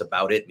 but that was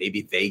about it.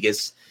 Maybe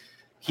Vegas.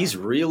 He's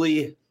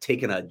really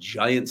taken a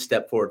giant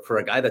step forward for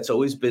a guy that's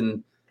always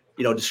been,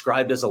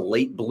 described as a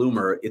late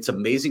bloomer. It's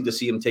amazing to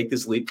see him take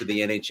this leap to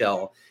the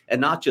NHL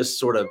and not just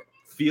sort of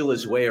feel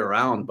his way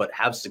around, but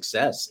have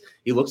success.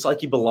 He looks like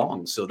he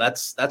belongs. So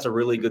that's a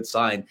really good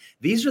sign.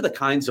 These are the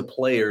kinds of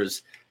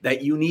players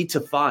that you need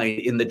to find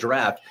in the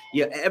draft.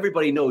 Yeah,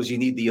 everybody knows you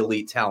need the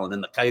elite talent,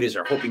 and the Coyotes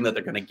are hoping that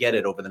they're going to get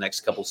it over the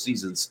next couple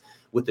seasons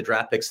with the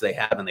draft picks they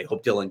have, and they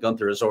hope Dylan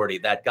Guenther is already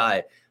that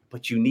guy.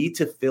 But you need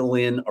to fill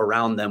in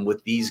around them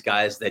with these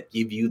guys that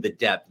give you the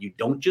depth. You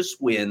don't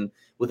just win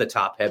with a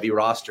top-heavy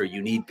roster.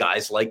 You need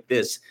guys like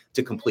this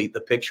to complete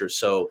the picture.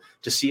 So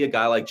to see a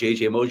guy like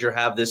JJ Mosier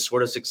have this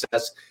sort of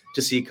success,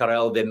 to see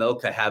Karel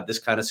Vejmelka have this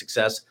kind of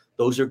success,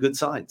 those are good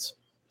signs.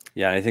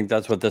 Yeah, I think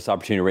that's what this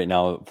opportunity right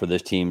now for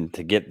this team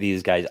to get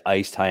these guys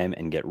ice time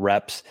and get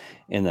reps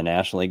in the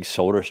National League.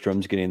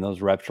 Soderstrom's getting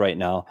those reps right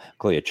now.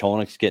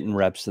 Kolyachonok's getting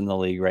reps in the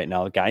league right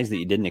now. Guys that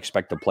you didn't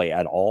expect to play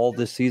at all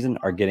this season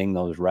are getting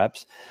those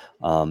reps.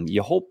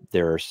 You hope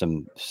there are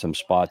some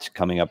spots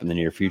coming up in the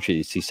near future.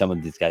 You see some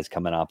of these guys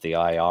coming off the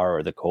IR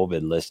or the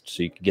COVID list,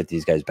 so you can get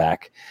these guys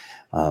back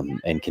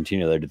and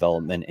continue their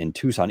development in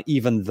Tucson,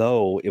 even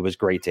though it was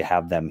great to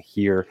have them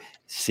here,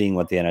 seeing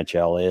what the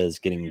NHL is,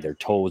 getting their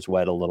toes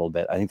wet a little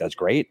bit. I think that's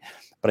great,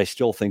 but I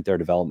still think their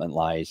development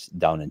lies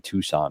down in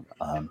Tucson.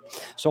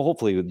 So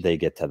hopefully they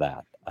get to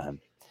that.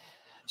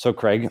 So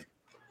Craig,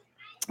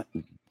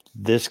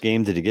 this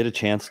game, did you get a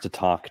chance to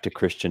talk to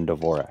Christian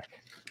Dvorak?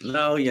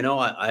 No,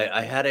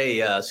 I had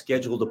a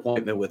scheduled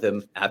appointment with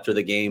him after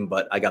the game,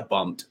 but I got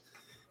bumped.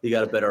 He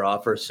got a better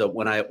offer. So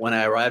when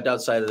I arrived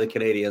outside of the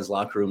Canadiens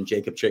locker room,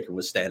 Jacob Chicken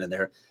was standing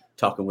there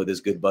talking with his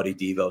good buddy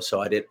Devo.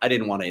 So I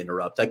didn't want to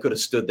interrupt. I could have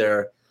stood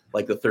there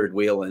like the third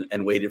wheel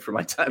and waited for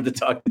my time to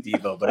talk to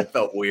Devo, but it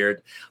felt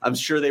weird. I'm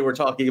sure they were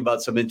talking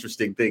about some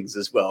interesting things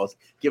as well,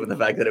 given the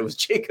fact that it was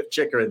Jacob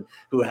Chicken,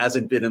 who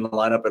hasn't been in the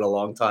lineup in a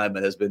long time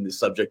and has been the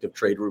subject of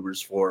trade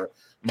rumors for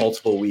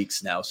multiple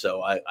weeks now.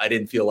 So I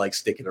didn't feel like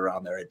sticking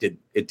around there.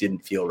 It didn't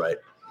feel right.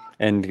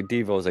 And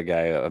Devo's a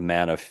guy, a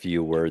man of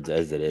few words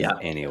as it is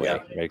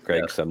anyway, right,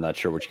 Craig? Yeah. So I'm not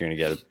sure what you're going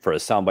to get for a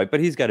soundbite, but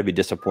he's got to be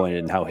disappointed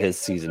in how his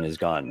season has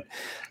gone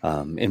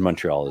in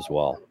Montreal as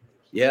well.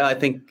 Yeah, I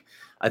think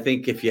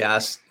if you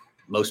ask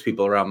most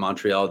people around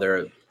Montreal,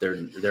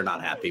 they're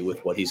not happy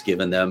with what he's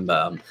given them.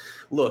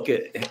 Look,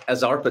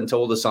 as Arpon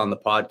told us on the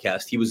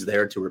podcast, he was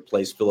there to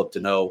replace Philip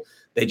Deneau.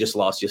 They just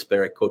lost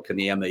Jesperi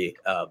Kotkaniemi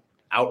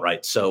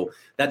outright. So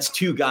that's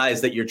two guys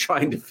that you're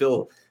trying to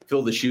fill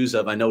the shoes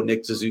of. I know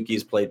Nick Suzuki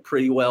has played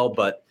pretty well,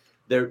 but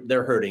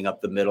they're hurting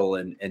up the middle,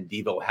 and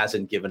Devo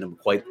hasn't given them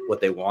quite what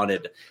they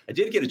wanted. I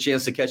did get a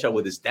chance to catch up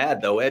with his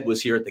dad, though. Ed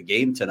was here at the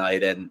game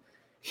tonight, and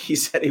he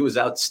said he was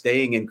out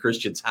staying in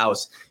Christian's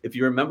house. If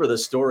you remember the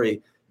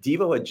story,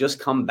 Devo had just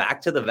come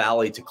back to the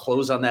Valley to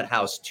close on that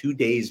house 2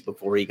 days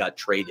before he got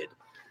traded.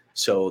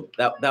 So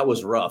that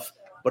was rough.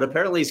 But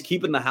apparently he's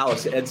keeping the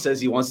house. Ed says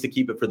he wants to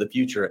keep it for the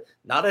future,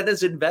 not as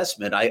his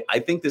investment. I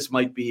think this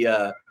might be,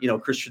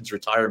 Christian's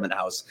retirement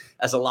house,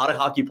 as a lot of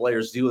hockey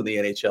players do in the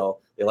NHL.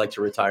 They like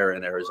to retire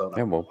in Arizona.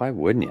 Yeah, well, why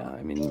wouldn't you?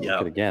 I mean,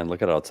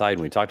 look at outside.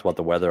 When we talked about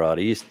the weather out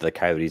east, the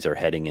Coyotes are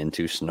heading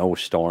into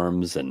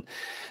snowstorms, and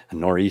a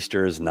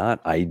nor'easter is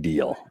not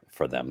ideal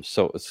for them.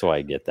 So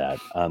I get that.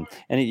 And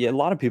a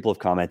lot of people have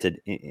commented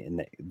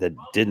that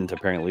didn't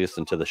apparently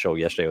listen to the show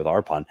yesterday with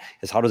Arpon,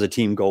 is how does a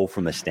team go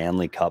from a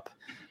Stanley Cup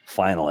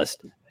finalist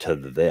to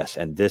this?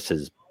 And this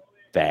is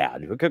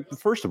bad.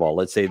 First of all,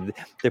 let's say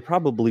they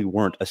probably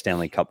weren't a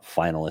Stanley Cup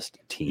finalist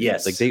team.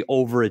 Yes. Like they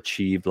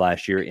overachieved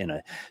last year in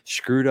a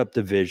screwed up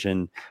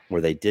division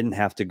where they didn't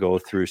have to go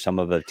through some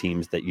of the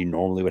teams that you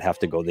normally would have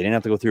to go. They didn't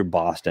have to go through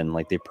Boston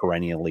like they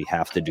perennially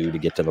have to do to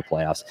get to the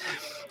playoffs.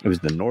 It was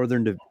the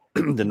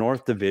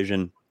North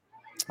Division.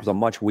 It was a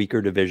much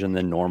weaker division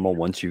than normal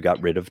once you got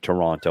rid of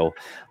Toronto.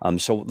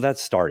 So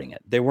that's starting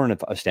it. They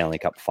weren't a Stanley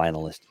Cup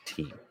finalist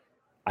team,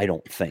 I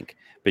don't think.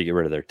 But you get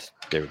rid of their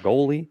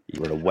goalie, you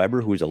get rid of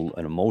Weber, who's an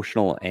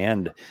emotional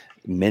and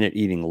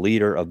minute-eating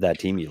leader of that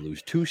team. You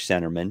lose two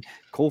centermen.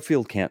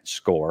 Caulfield can't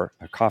score.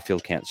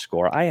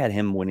 I had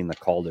him winning the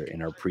Calder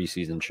in our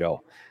preseason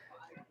show.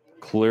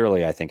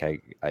 clearly, I think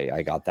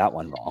I got that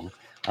one wrong.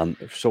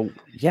 So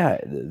yeah,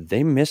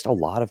 they missed a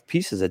lot of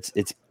pieces.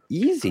 It's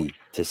easy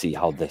to see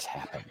how this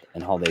happened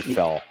and how they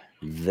fell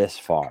this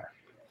far.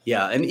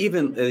 Yeah, and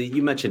even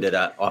you mentioned it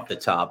off the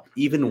top.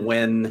 Even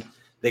when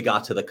they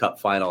got to the Cup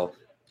final,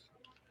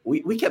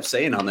 we kept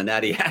saying on the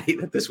Natty Hattie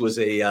that this was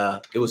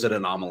it was an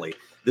anomaly.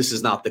 This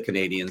is not the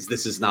Canadians.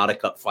 This is not a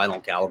Cup final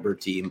caliber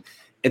team.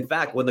 In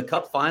fact, when the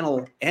Cup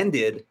final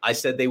ended, I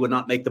said they would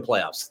not make the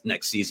playoffs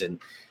next season.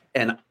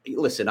 And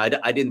listen, I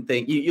didn't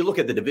think you look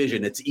at the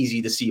division. It's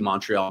easy to see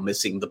Montreal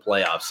missing the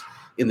playoffs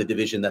in the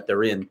division that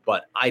they're in,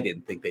 but I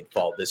didn't think they'd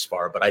fall this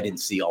far. But I didn't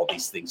see all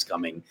these things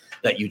coming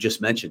that you just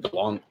mentioned, the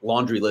long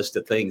laundry list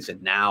of things.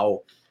 And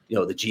now, the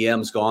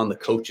GM's gone, the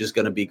coach is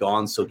going to be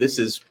gone. So this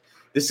is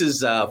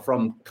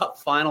from Cup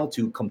final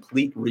to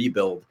complete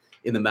rebuild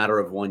in the matter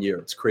of 1 year.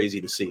 It's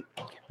crazy to see.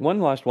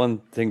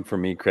 One thing for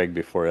me, Craig,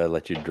 before I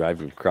let you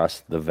drive across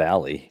the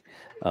valley.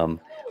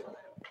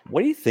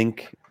 What do you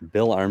think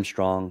Bill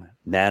Armstrong,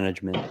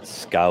 management,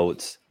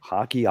 scouts,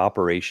 hockey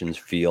operations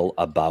feel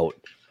about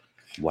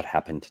what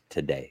happened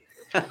today?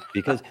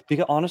 Because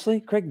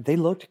honestly, Craig, they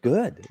looked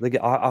good. Like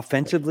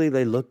offensively,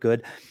 they look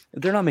good.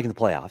 They're not making the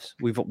playoffs.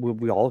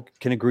 We all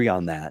can agree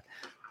on that.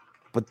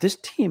 But this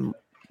team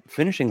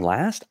finishing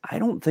last, I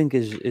don't think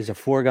is a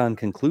foregone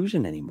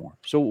conclusion anymore.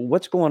 So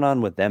what's going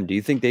on with them? Do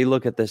you think they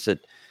look at this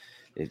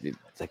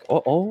it's like,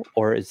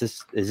 or is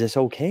this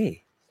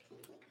okay?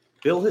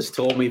 Bill has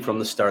told me from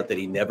the start that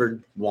he never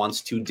wants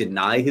to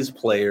deny his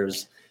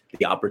players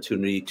the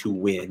opportunity to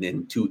win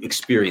and to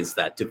experience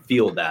that, to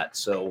feel that.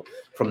 So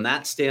from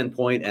that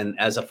standpoint, and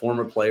as a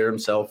former player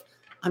himself,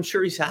 I'm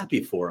sure he's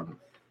happy for him.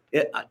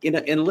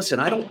 And listen,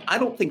 I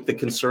don't think the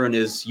concern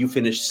is you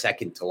finish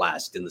second to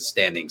last in the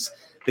standings.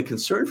 The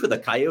concern for the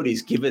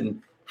Coyotes,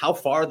 given how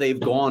far they've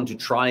gone to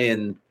try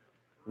and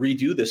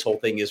redo this whole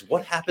thing, is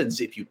what happens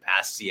if you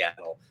pass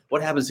Seattle?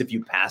 What happens if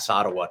you pass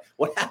Ottawa?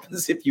 What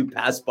happens if you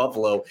pass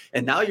Buffalo?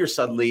 And now you're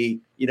suddenly,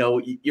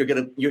 you're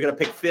gonna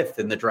pick fifth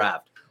in the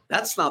draft.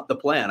 That's not the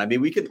plan. I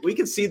mean, we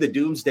could see the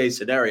doomsday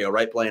scenario,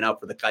 right, playing out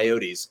for the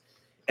Coyotes,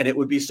 and it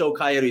would be so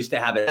Coyotes to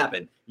have it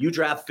happen. You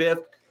draft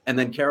fifth, and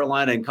then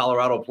Carolina and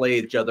Colorado play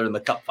each other in the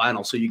Cup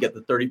final, so you get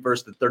the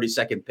 31st and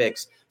 32nd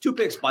picks. 2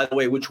 picks, by the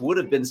way, which would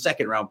have been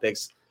second-round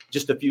picks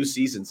just a few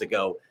seasons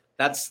ago.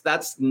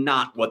 That's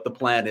not what the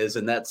plan is,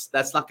 and that's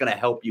not going to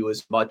help you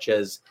as much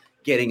as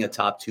getting a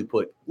top 2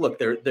 pick. Look,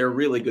 they're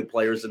really good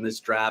players in this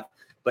draft,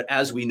 but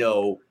as we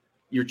know,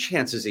 your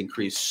chances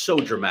increase so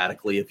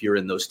dramatically if you're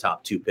in those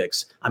top 2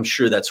 picks. I'm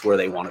sure that's where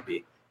they want to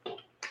be.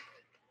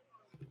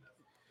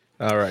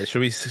 All right,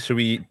 should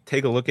we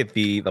take a look at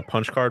the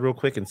punch card real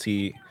quick and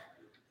see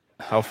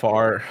how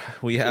far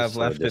we have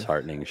left? So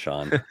disheartening,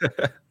 Sean.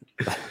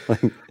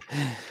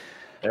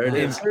 There it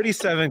is.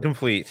 37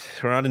 complete.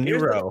 We're on a new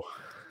row.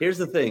 Here's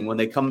the thing. When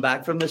they come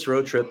back from this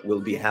road trip,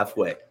 we'll be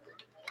halfway.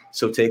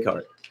 So take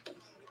heart.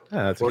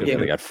 That's we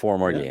got 4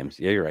 more games.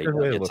 Yeah, you're right.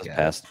 It's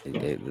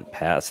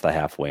past the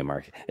halfway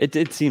mark.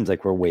 It seems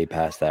like we're way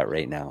past that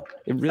right now.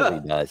 It really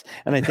does.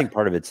 And I think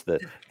part of it's the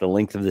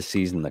length of the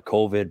season, the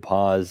COVID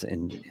pause,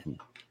 and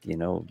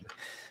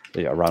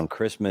around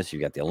Christmas, you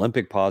got the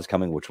Olympic pause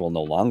coming, which will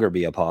no longer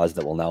be a pause.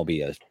 That will now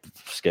be a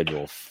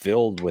schedule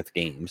filled with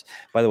games.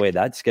 By the way,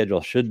 that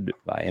schedule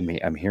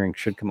I'm hearing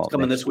should come out. It's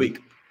coming this week.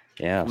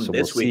 Yeah, so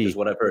this week is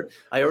what I've heard.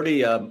 I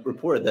already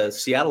reported the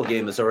Seattle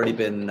game has already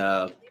been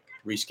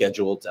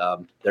rescheduled.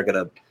 They're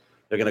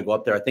gonna go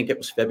up there. I think it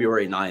was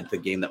February 9th, the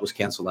game that was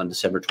canceled on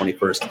December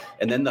 21st,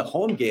 and then the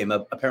home game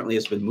apparently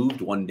has been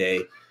moved one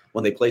day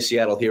when they play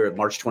Seattle here at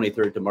March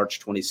 23rd to March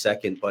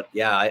 22nd. But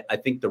yeah, I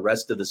think the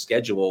rest of the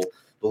schedule,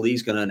 the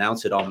league's going to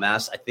announce it en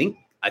masse. I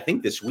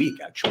think this week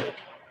actually.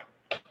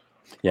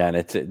 Yeah,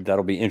 and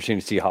that'll be interesting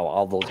to see how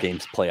all those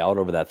games play out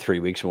over that 3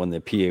 weeks when the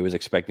PA was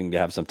expecting to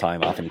have some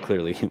time off, and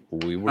clearly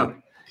we were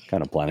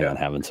kind of planning on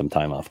having some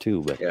time off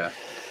too. But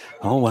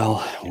oh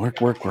well, work.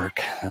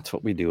 That's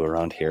what we do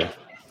around here.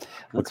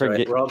 That's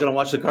right. We're all going to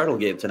watch the Cardinal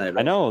game tonight.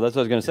 Right? I know. That's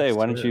what I was going to say.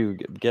 Why don't you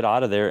get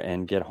out of there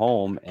and get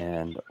home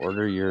and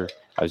order your?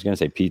 I was going to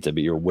say pizza,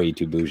 but you're way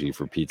too bougie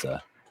for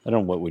pizza. I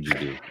don't know. What would you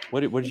do?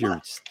 What is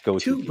your go-to?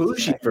 Too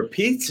bougie for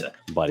pizza,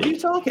 buddy. What are you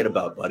talking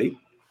about, buddy?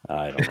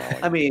 I don't know.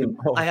 I mean,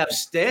 I have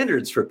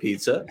standards for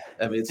pizza.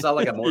 I mean, it's not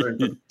like I'm ordering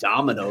from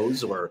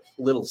Domino's or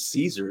Little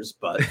Caesars,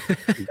 but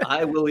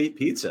I will eat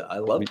pizza. I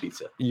love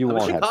pizza. I'm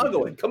a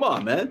Chicagoan. Come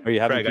on, man. Are you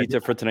having pizza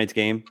for tonight's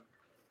game?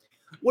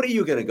 What are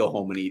you going to go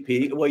home and eat,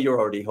 Pete? Well, you're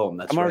already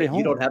home. I'm already home.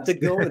 You don't have to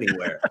go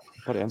anywhere.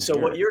 So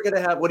what you're going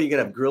to have? What are you going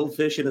to have? Grilled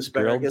fish and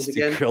asparagus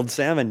again? Grilled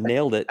salmon.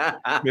 Nailed it.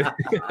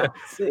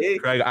 See?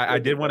 Craig, I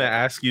did want to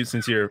ask you,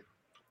 since you're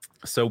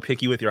so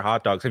picky with your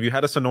hot dogs, have you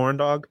had a Sonoran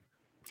dog?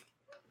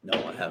 No,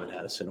 I haven't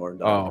had a Sonoran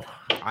dog.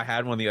 Oh, I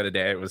had one the other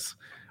day. It was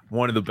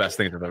one of the best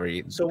things I've ever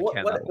eaten. So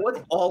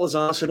what all is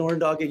on a Sonoran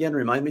dog again?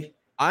 Remind me.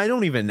 I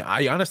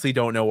honestly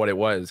don't know what it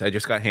was. I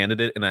just got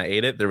handed it and I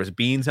ate it. There was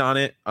beans on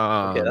it.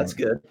 Okay, that's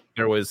good.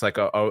 There was like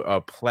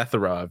a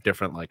plethora of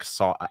different like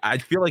salt. I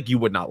feel like you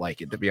would not like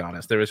it, to be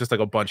honest. There was just like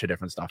a bunch of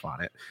different stuff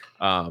on it.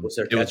 Was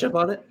there ketchup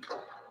on it?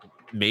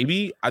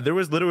 maybe there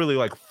was literally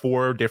like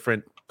 4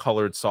 different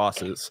colored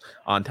sauces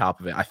on top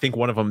of it. I think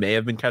one of them may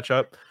have been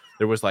ketchup.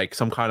 There was like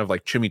some kind of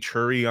like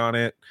chimichurri on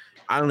it.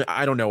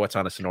 I don't know what's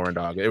on a Sonoran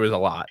dog. It was a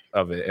lot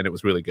of it, and it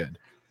was really good.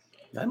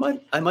 I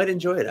might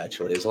enjoy it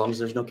actually, as long as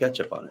there's no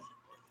ketchup on it.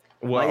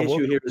 Well, My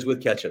issue here is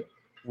with ketchup.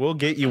 We'll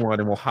get you one,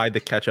 and we'll hide the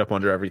ketchup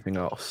under everything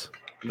else.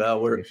 No,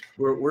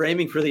 we're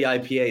aiming for the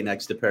IPA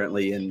next,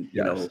 apparently, and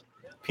you know,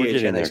 We're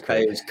getting there, PHNX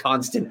Coyote's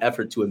constant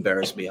effort to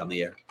embarrass me on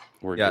the air.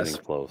 We're Yes.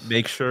 getting close.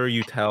 Make sure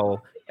you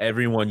tell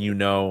everyone you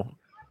know,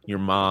 your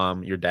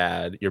mom, your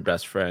dad, your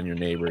best friend, your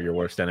neighbor, your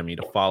worst enemy,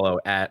 to follow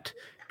at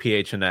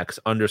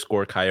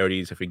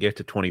PHNX_Coyotes. If we get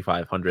to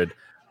 2,500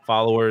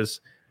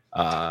 followers,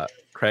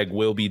 Craig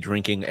will be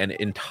drinking an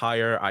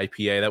entire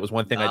IPA. That was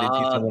one thing I did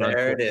see someone on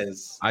There it Twitter.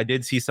 is. I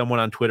did see someone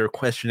on Twitter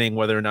questioning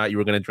whether or not you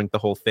were going to drink the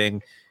whole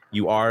thing.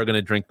 You are going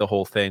to drink the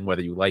whole thing,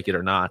 whether you like it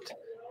or not.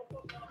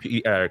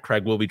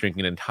 Craig will be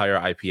drinking an entire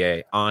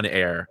IPA on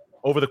air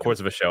over the course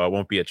of a show. It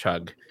won't be a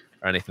chug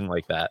or anything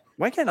like that.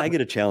 Why can't I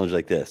get a challenge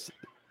like this?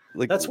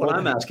 Like That's what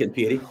I'm asking,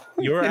 Petey.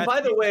 You're And at- by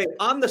the way,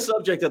 on the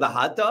subject of the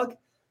hot dog,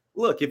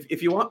 look,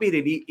 if you want me to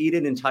eat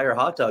an entire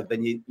hot dog,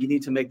 then you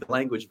need to make the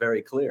language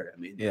very clear. I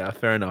mean, Yeah,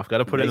 fair enough. Got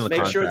to put it in the make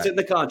contract. sure it's in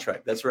the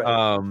contract. That's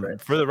right. Right.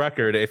 For the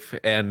record,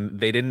 and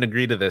they didn't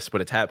agree to this,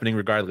 but it's happening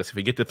regardless. If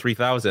we get to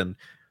 3,000,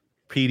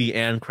 PD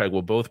and Craig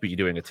will both be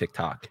doing a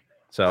TikTok.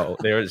 So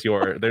there's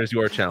your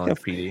challenge,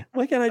 PD.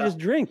 Why can't I just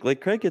drink like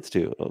Craig gets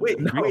to? Wait,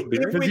 No, if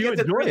because we you get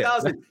to enjoy it.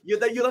 3,000, you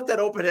left that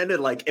open ended.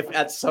 Like, if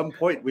at some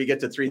point we get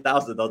to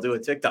 3,000, they'll do a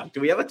TikTok. Do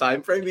we have a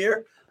time frame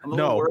here? I'm a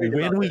little No, worried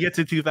when about we this. get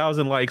to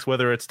 2,000 likes,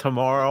 whether it's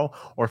tomorrow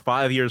or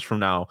 5 years from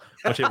now,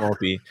 which it won't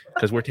be,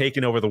 because we're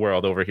taking over the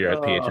world over here at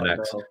Oh, PHNX.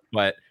 no.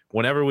 But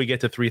whenever we get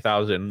to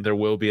 3,000, there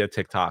will be a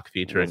TikTok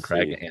featuring We'll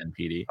Craig see. and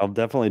PD. I'll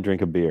definitely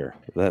drink a beer.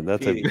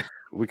 That's Petey.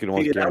 we can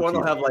almost Petey, that one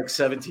will guarantee have like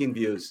 17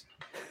 views.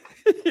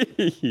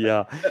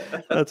 yeah,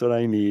 that's what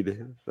I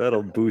need.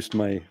 That'll boost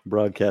my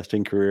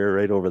broadcasting career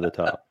right over the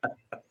top.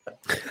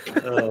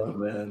 Oh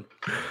man.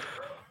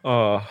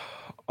 All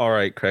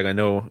right, Craig. I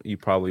know you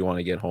probably want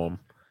to get home.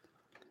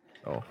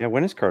 Yeah,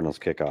 when is Cardinals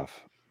kickoff?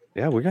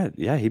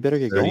 Yeah, he better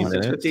get 30 going.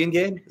 minutes. 6:15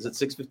 game? Is it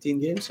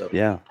 6:15 game? So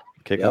Yeah,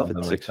 kickoff Yeah, at something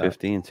like that.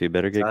 6:15. So you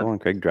better get Time. going.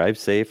 Craig, drive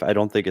safe. I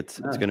don't think it's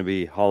Yeah. going to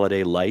be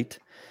holiday light,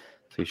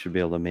 so you should be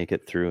able to make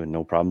it through and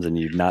no problems. And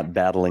you're not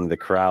battling the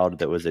crowd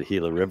that was at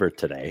Gila River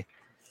today.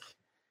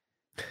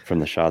 From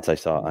the shots I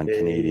saw on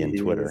Canadian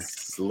Twitter.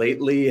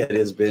 Lately, it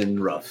has been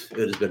rough. It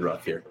has been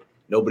rough here.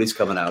 Nobody's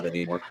coming out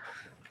anymore.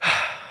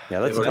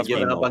 Yeah, They've that's a already tough game.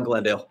 given up on though.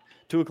 Glendale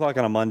 2:00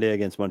 on a Monday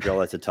against Montreal.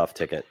 That's a tough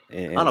ticket.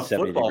 And on a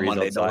 70 football degrees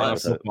Monday. outside No with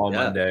less. a- Football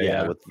Yeah. Monday. Yeah,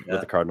 Yeah. with Yeah.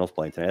 the Cardinals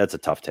playing tonight. That's a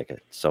tough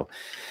ticket. So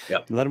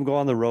Yep. let them go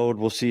on the road.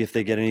 We'll see if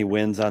they get any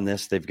wins on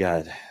this. They've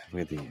got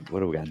what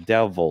do we got?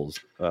 Devils,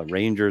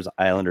 Rangers,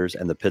 Islanders,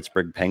 and the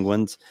Pittsburgh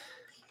Penguins.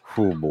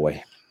 Oh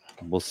boy.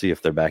 We'll see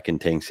if they're back in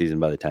tank season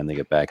by the time they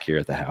get back here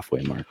at the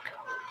halfway mark.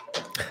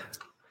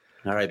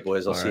 All right,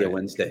 boys. I'll All see you right.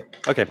 Wednesday.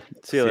 Okay.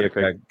 See you later,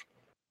 Craig. Craig.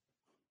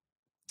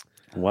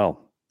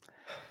 Well,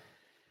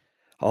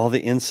 all the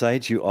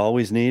insights you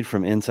always need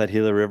from inside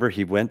Gila River.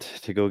 He went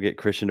to go get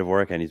Christian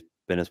Dvorak, and he's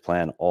been his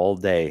plan all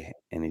day,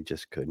 and he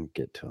just couldn't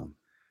get to him.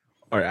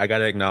 All right, I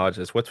gotta acknowledge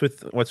this. What's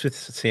with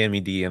Sammy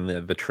D and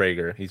the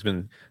Traeger?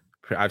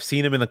 I've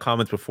seen him in the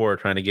comments before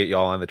trying to get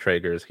y'all on the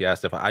Traegers. He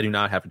asked if I do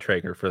not have a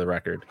Traeger for the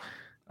record.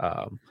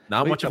 Not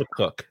Wait, much of a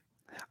cook.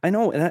 I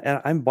know,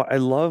 and I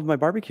love my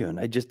barbecue, and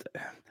I just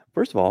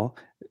first of all,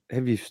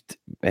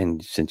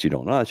 and since you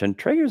don't know, and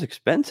Traeger's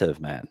expensive,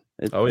 man.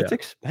 Oh, It's yeah.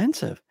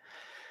 expensive.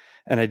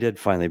 And I did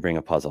finally bring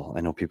a puzzle.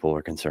 I know people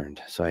were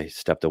concerned, so I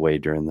stepped away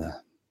during the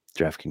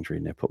DraftKings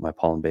read and I put my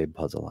Paul and Babe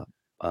puzzle up.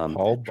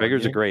 Paul Traegers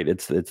are Bunyan? great.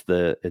 It's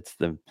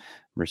the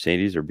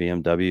Mercedes or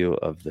BMW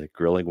of the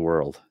grilling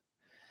world,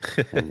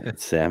 and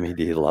Sammy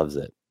D loves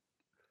it.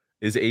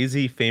 Is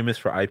AZ famous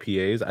for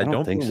IPAs? I don't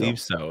don't think so. believe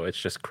so. It's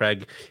just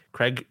Craig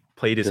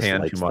played his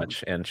hand too Dislikes them.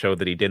 much and showed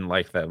that he didn't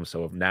like them.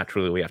 So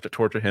naturally, we have to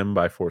torture him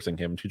by forcing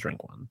him to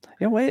drink one.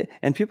 Yeah, wait,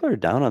 and people are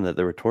down on that.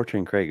 They were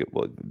torturing Craig.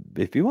 Well,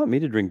 if you want me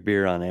to drink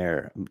beer on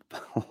air,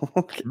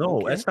 okay, No,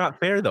 okay. that's not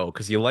fair though,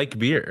 because you like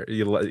beer.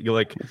 You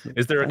like.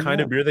 Is there a I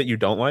kind of know. beer that you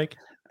don't like?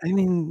 I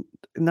mean,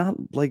 not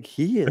like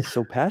he is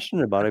so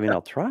passionate about it. I mean,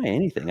 I'll try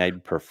anything.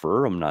 I'd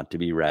prefer them not to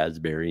be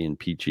raspberry and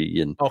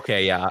peachy and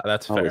Okay, yeah,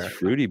 that's all fair. those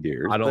fruity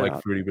beers. I don't but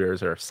like fruity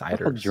beers or I'll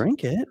ciders.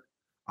 drink it.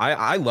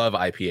 I love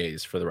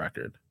IPAs for the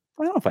record.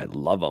 I don't know if I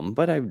love them,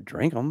 but I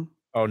drink them.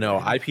 Oh no,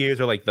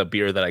 IPAs are like the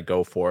beer that I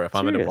go for if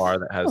I'm in a Serious? bar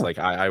that has Oh. like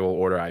I will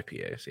order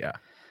IPAs. Yeah,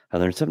 I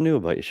learned something new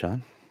about you,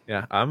 Sean.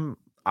 yeah.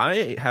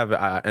 I have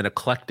an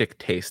eclectic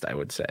taste, I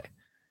would say.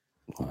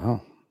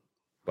 Wow.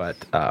 But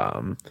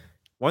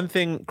one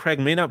thing, Craig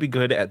may not be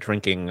good at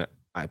drinking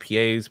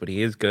IPAs, but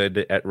he is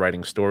good at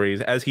writing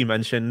stories. As he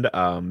mentioned,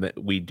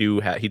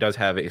 he does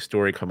have a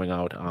story coming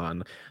out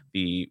on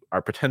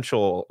our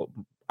potential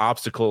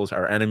obstacles,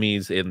 our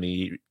enemies in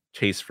the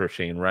chase for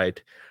Shane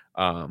Wright.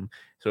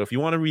 So if you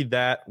want to read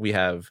that, we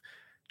have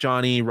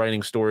Johnny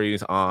writing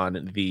stories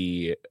on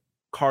the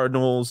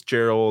Cardinals,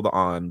 Gerald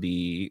on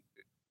the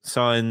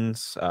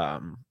Suns.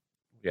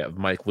 We have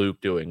Mike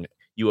Luke doing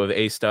U of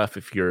A stuff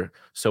if you're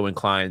so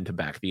inclined to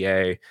back the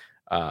A.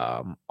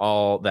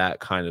 All that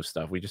kind of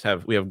stuff.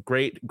 We have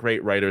great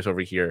writers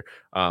over here.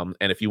 And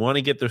if you want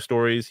to get their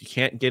stories, you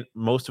can't get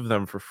most of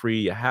them for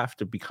free. You have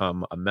to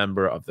become a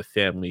member of the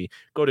family.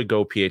 Go to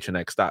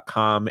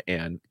gophnx.com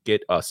and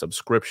get a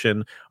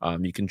subscription.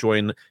 You can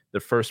join the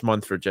first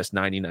month for just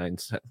 99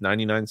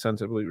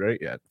 cents, I believe, right?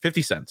 Yeah,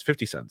 50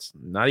 cents,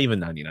 not even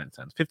 99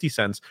 cents, 50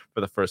 cents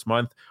for the first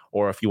month.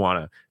 Or if you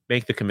want to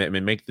make the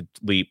commitment, make the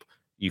leap,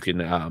 you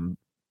can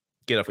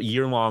get a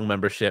year-long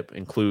membership,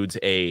 includes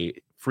a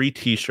free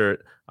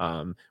t-shirt.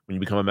 When you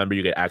become a member,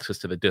 you get access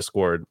to the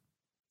Discord.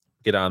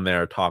 Get on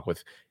there, talk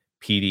with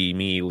PD,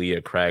 me,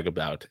 Leah, Craig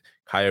about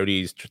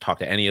Coyotes, to talk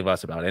to any of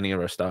us about any of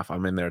our stuff.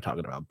 I'm in there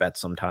talking about bets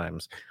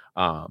sometimes.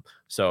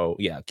 So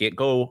yeah, get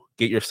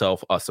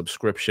yourself a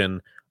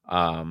subscription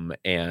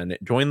and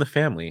join the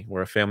family.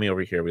 We're a family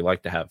over here. We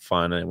like to have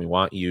fun, and we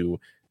want you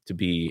to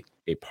be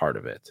a part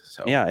of it.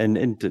 So yeah,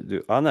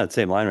 and on that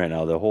same line right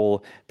now, the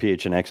whole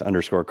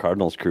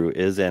PHNX_Cardinals crew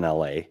is in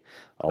LA,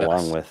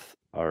 along with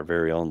our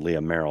very own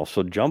Leah Merrill.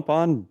 So jump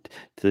on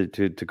to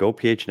go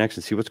PHNX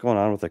and see what's going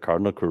on with the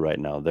Cardinal crew right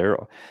now. They're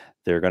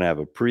going to have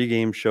a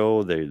pregame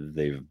show.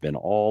 They've been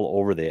all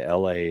over the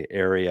LA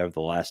area the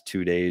last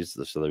 2 days.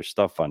 So there's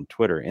stuff on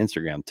Twitter,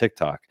 Instagram,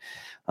 TikTok.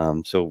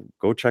 So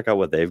go check out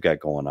what they've got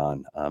going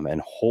on. And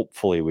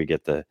hopefully we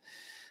get the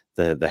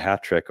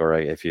hat trick, or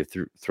if you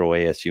throw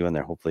ASU in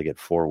there, hopefully get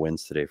 4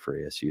 wins today for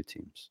ASU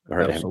teams,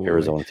 or Absolutely.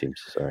 Arizona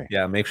teams. Sorry.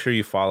 Yeah, make sure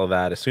you follow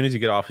that. As soon as you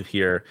get off of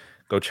here,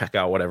 go check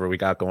out whatever we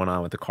got going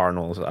on with the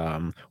Cardinals.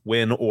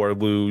 Win or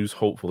lose,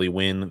 hopefully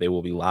win. They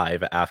will be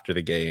live after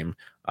the game.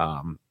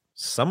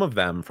 Some of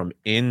them from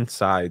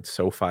inside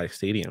SoFi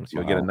Stadium. So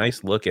you'll get a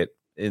nice look at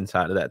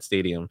inside of that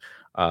stadium.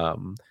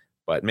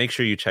 But make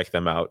sure you check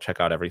them out. Check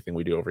out everything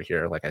we do over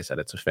here. Like I said,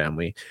 it's a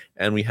family,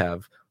 and we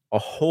have a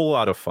whole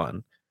lot of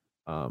fun.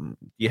 Do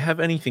you have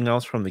anything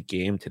else from the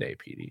game today,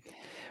 PD?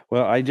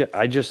 Well,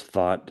 I just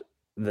thought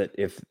that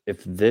if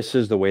this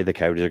is the way the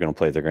Coyotes are going to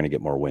play, they're going to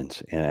get more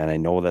wins. And I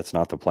know that's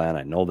not the plan.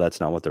 I know that's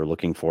not what they're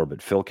looking for,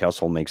 but Phil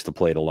Kessel makes the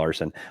play to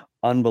Larson.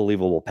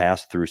 Unbelievable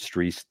pass through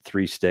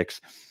three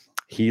sticks.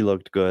 He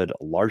looked good.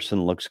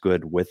 Larson looks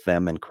good with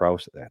them, and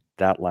Krause.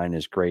 That line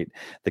is great.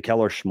 The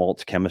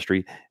Keller-Schmaltz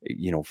chemistry,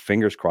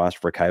 fingers crossed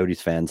for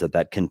Coyotes fans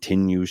that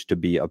continues to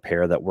be a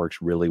pair that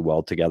works really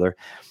well together.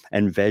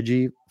 And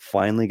Veggie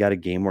finally got a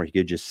game where he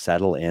could just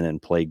settle in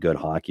and play good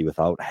hockey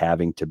without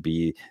having to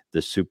be the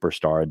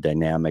superstar,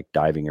 dynamic,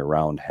 diving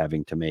around,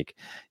 having to make,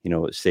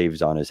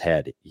 saves on his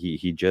head.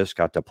 He just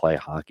got to play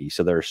hockey.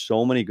 So there are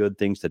so many good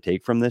things to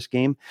take from this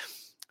game.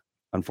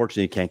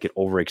 Unfortunately, you can't get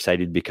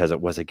overexcited because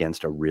it was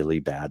against a really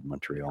bad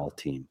Montreal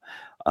team.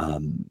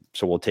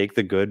 So we'll take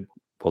the good.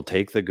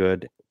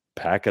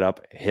 Pack it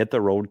up, hit the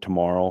road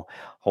tomorrow,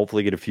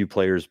 hopefully get a few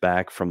players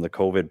back from the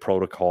COVID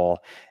protocol,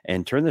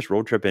 and turn this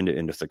road trip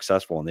into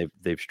successful. And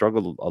they've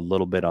struggled a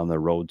little bit on the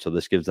road, so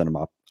this gives them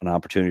an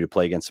opportunity to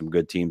play against some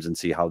good teams and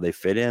see how they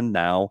fit in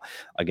now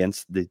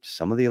against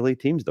some of the elite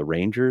teams, the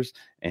Rangers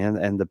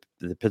and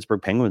the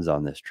Pittsburgh Penguins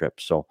on this trip.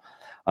 So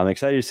I'm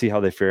excited to see how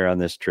they fare on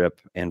this trip.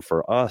 And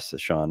for us,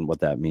 Sean, what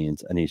that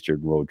means, an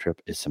Eastern road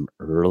trip, is some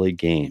early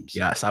games.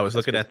 Yes, I was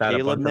looking at that.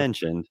 Caleb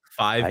mentioned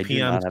 5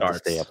 p.m. starts.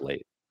 Have to stay up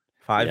late.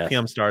 5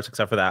 p.m. starts,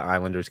 except for that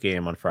Islanders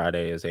game on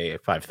Friday is a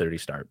 5:30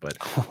 start. But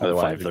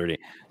otherwise, 5:30.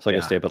 So I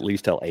can stay up at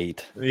least till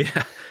 8.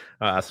 Yeah.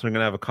 So we're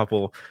gonna have a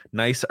couple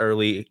nice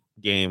early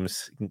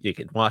games. You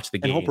can watch the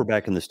game. And hope we're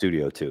back in the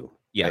studio too.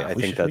 Yeah, I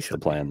think that's the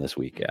plan this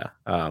week. Yeah.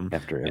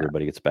 After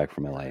everybody gets back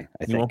from LA,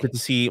 You won't get to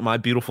see my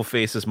beautiful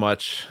face as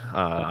much.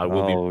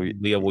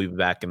 Leah will be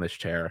back in this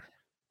chair.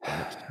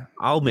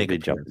 I'll make it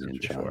jumping in,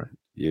 Sean.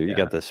 You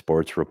got the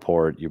sports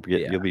report. You'll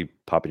be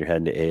popping your head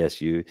into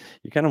ASU.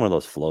 You're kind of one of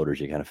those floaters.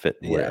 You kind of fit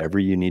wherever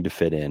you need to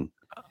fit in.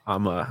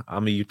 I'm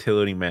a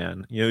utility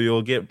man.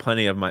 You'll get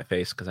plenty of my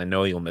face because I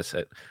know you'll miss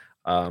it.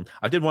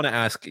 I did want to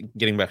ask,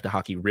 getting back to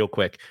hockey real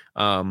quick.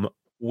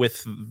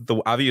 With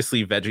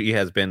obviously Veggie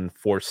has been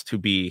forced to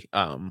be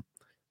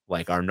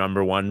like our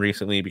number one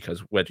recently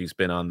because Veggie's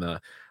been on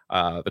the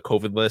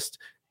COVID list.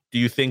 Do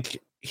you think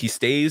he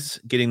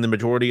stays getting the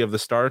majority of the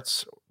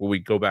starts? Will we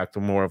go back to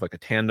more of like a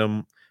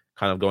tandem,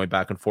 kind of going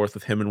back and forth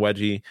with him and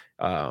Wedgie?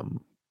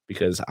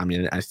 Because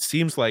it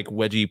seems like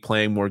Wedgie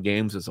playing more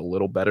games is a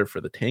little better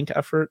for the tank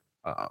effort.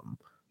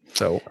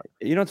 So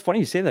it's funny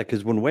you say that,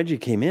 because when Wedgie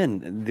came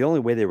in, the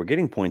only way they were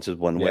getting points is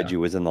when Wedgie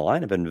was in the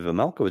lineup, and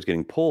Vejmelka was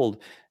getting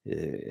pulled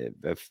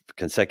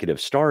consecutive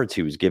starts.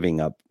 He was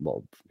giving up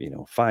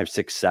 5,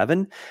 6,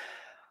 7.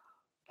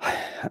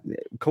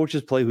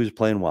 Coaches play who's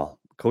playing well.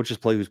 Coaches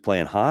play who's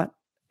playing hot.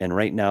 And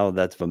right now,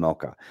 that's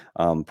Vejmelka.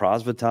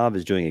 Prosvetov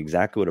is doing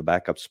exactly what a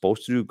backup's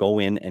supposed to do: go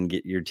in and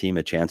get your team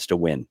a chance to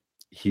win.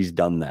 He's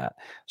done that.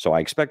 So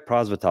I expect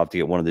Prosvetov to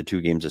get one of the 2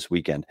 games this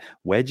weekend.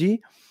 Wedgie,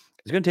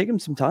 it's going to take him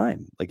some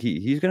time. Like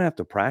he's going to have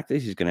to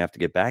practice. He's going to have to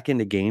get back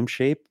into game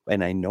shape.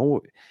 And I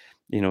know,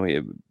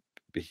 he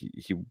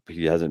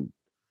hasn't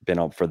been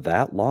out for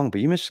that long,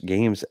 but you miss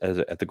games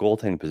at the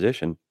goaltending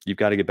position. You've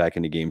got to get back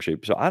into game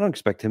shape. So I don't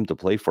expect him to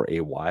play for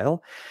a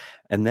while.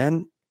 And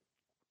then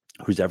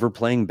who's ever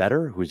playing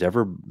better, who's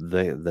ever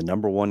the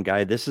number one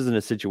guy. This isn't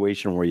a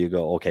situation where you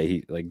go, okay,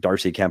 he like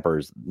Darcy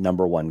Kemper's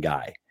number one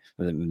guy.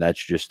 And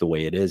that's just the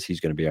way it is. He's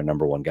going to be our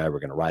number one guy. We're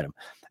going to ride him.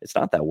 It's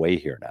not that way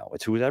here now.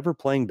 It's who's ever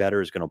playing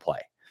better is going to play.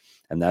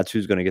 And that's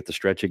who's going to get the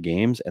stretch of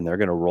games. And they're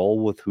going to roll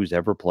with who's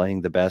ever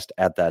playing the best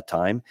at that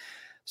time.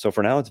 So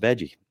for now, it's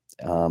Veggie.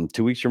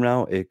 2 weeks from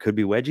now, it could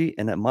be Wedgie,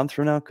 and a month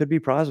from now, it could be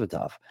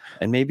Prosvetov.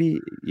 And maybe,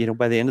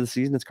 by the end of the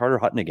season, it's Carter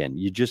Hutton again.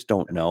 You just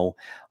don't know.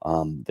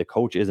 The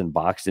coach isn't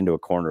boxed into a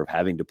corner of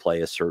having to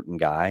play a certain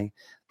guy.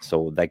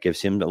 So that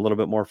gives him a little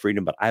bit more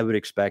freedom. But I would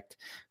expect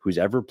who's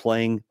ever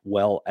playing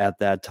well at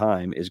that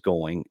time is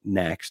going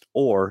next.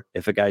 Or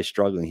if a guy's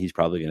struggling, he's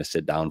probably going to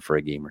sit down for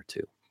a game or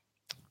two.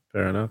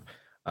 Fair enough.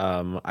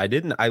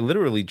 I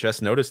literally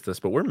just noticed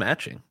this, but we're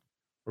matching.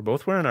 We're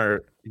both wearing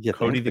our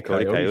Cody the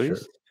Coyote shirt.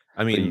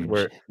 I mean,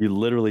 you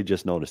literally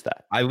just noticed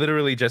that. I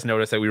literally just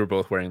noticed that we were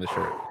both wearing the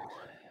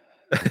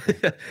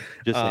shirt.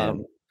 Just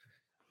saying.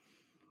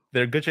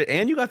 They're good shit.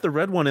 And you got the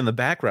red one in the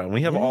background.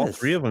 We have all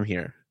three of them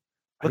here.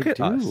 Look at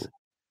us.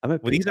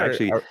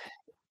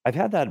 I've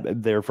had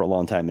that there for a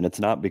long time, and it's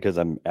not because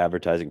I'm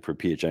advertising for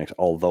PHNX,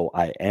 although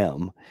I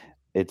am.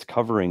 It's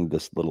covering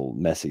this little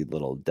messy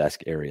little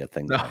desk area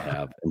thing that I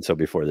have. And so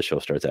before the show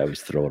starts, I always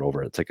throw it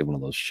over. It's like one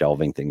of those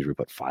shelving things where we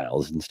put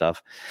files and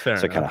stuff.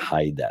 I kind of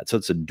hide that. So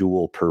it's a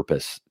dual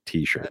purpose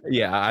t-shirt.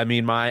 Yeah. I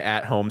mean, my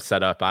at-home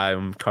setup,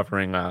 I'm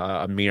covering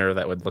a mirror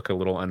that would look a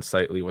little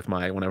unsightly with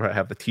whenever I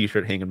have the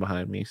t-shirt hanging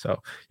behind me.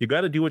 So you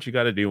got to do what you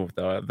got to do with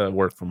the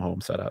work from home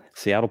setup.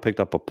 Seattle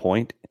picked up a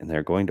point and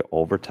they're going to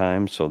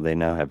overtime. So they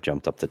now have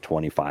jumped up to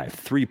 25,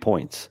 3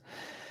 points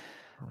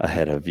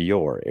ahead of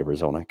your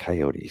Arizona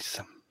Coyotes.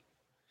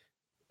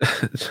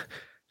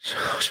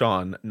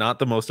 Sean, not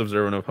the most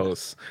observant of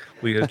hosts.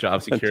 Leah's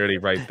job security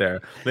right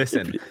there.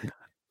 Listen,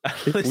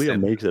 Leah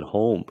makes it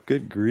home.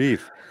 Good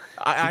grief.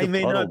 I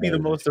may not be the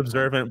most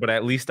observant, but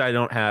at least I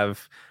don't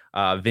have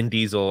Vin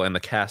Diesel and the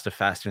cast of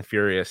Fast and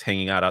Furious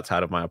hanging out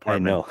outside of my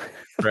apartment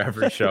for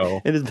every show.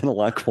 It has been a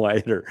lot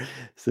quieter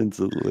since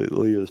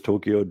Leah's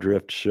Tokyo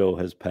Drift show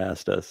has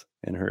passed us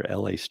and her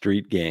LA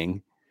Street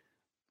Gang.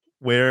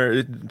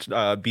 Where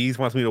Bees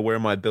wants me to wear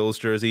my Bills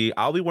jersey.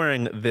 I'll be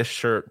wearing this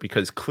shirt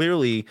because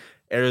clearly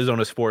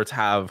Arizona sports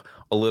have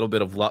a little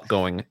bit of luck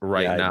going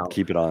now.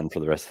 Keep it on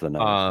for the rest of the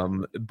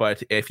night.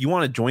 But if you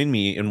want to join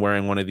me in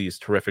wearing one of these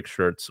terrific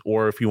shirts,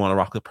 or if you want to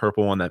rock the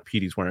purple one that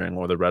Petey's wearing,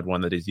 or the red one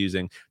that he's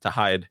using to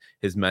hide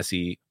his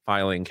messy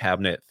filing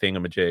cabinet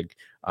thingamajig,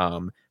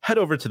 head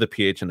over to the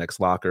PHNX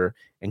locker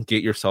and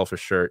get yourself a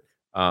shirt.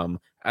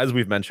 As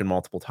we've mentioned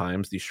multiple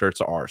times, these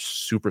shirts are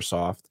super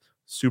soft,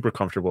 super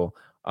comfortable.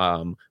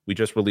 We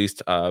just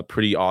released a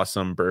pretty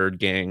awesome Bird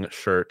Gang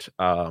shirt.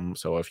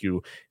 So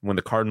when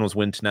the Cardinals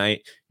win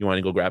tonight, you want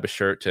to go grab a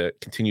shirt to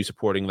continue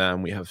supporting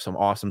them. We have some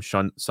awesome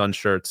Sun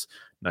shirts,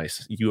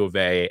 nice U of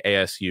A,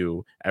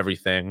 ASU,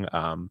 everything.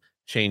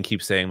 Shane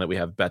keeps saying that we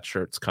have bet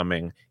shirts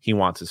coming. He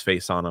wants his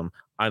face on them.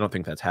 I don't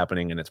think that's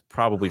happening, and it's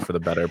probably for the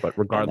better. But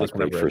regardless,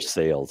 great for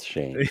sales,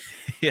 Shane.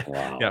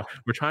 Yeah,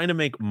 we're trying to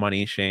make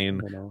money,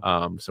 Shane.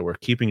 So we're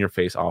keeping your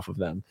face off of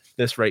them.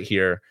 This right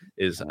here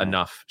is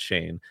enough,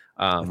 Shane.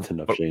 That's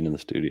enough Shane in the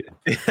studio.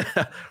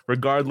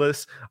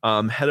 Regardless,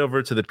 head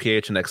over to the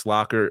PHNX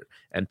locker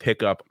and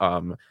pick up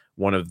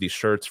one of these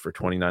shirts for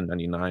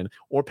 $29.99,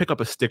 or pick up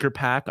a sticker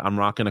pack. I'm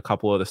rocking a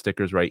couple of the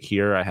stickers right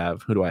here. I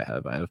have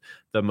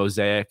the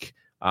Mosaic,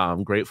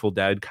 Grateful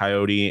Dead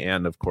Coyote,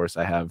 and of course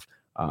I have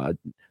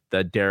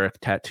the Derek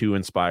tattoo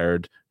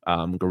inspired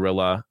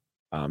gorilla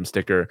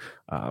sticker.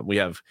 We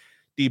have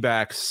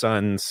D-backs,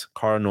 Suns,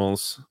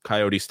 Cardinals,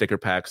 Coyote sticker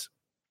packs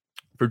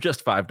for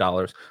just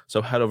 $5.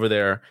 So head over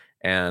there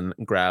and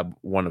grab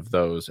one of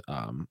those.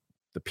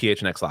 The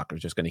PHNX locker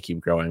is just going to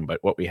keep growing, but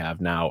what we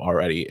have now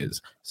already is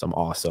some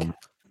awesome.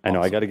 I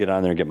know. I got to get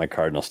on there and get my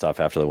Cardinal stuff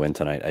after the win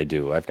tonight. I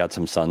do. I've got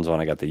some Suns one.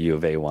 I got the U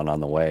of A one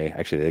on the way.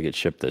 Actually, they get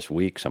shipped this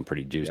week, so I'm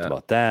pretty juiced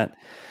about that.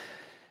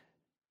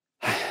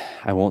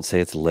 I won't say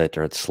it's lit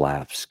or it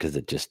slaps because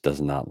it just does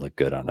not look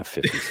good on a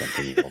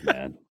 50-something-year-old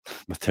man.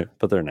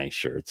 But they're nice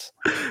shirts.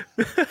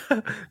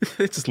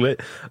 It's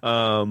lit.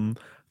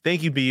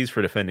 Thank you, Bees,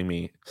 for defending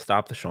me.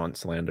 Stop the Sean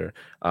slander.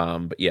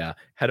 But yeah,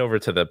 head over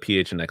to the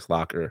PHNX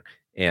locker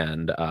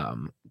and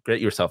get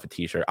yourself a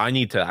t-shirt. I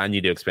need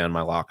to expand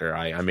my locker.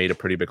 I made a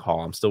pretty big haul.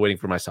 I'm still waiting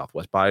for my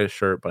Southwest Bias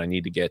shirt, but I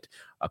need to get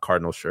a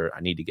Cardinal shirt.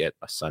 I need to get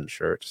a Sun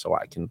shirt so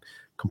I can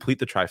complete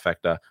the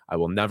trifecta. I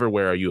will never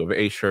wear a U of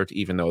A shirt,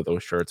 even though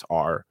those shirts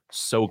are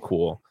so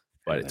cool,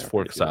 but it's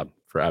Forks Up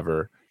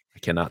forever. I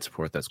cannot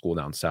support that school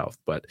down south,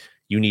 but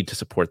you need to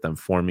support them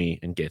for me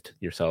and get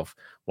yourself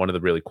one of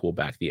the really cool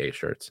Back the A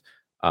shirts.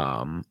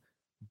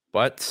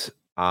 But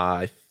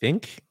I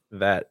think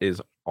that is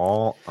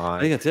all I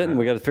think that's it. And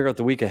we got to figure out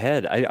the week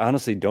ahead. I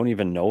honestly don't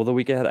even know the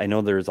week ahead. I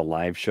know there's a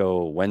live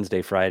show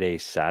Wednesday, Friday,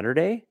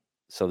 Saturday.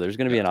 So there's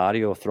going to be an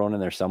audio thrown in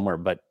there somewhere,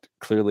 but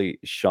clearly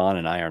Sean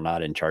and I are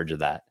not in charge of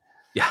that.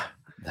 Yeah.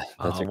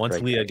 That's a Once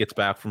great Leah pick. gets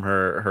back from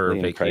her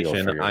Leah and Craig will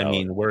vacation, figure it I out.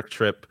 mean work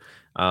trip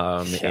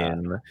Yeah.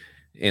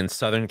 in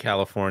Southern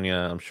California,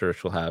 I'm sure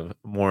she'll have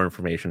more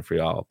information for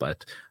y'all.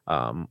 But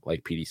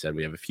like PD said,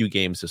 we have a few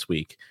games this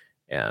week,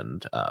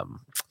 and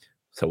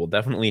so we'll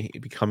definitely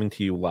be coming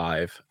to you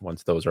live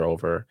once those are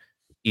over.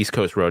 East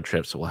Coast road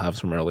trips, we'll have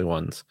some early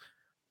ones.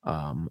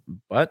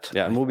 But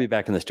Yeah, and we'll be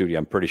back in the studio.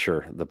 I'm pretty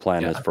sure the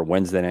plan is for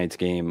Wednesday night's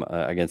game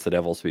against the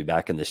Devils to be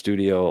back in the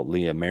studio.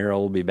 Leah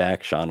Merrill will be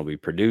back. Sean will be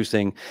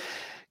producing.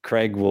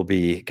 Craig will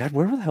be. God,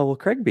 where the hell will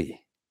Craig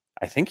be?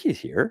 I think he's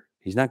here.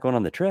 He's not going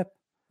on the trip.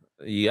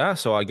 yeah,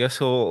 so I guess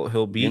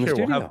he'll be in the here.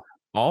 We'll have studio.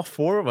 all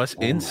four of us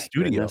in my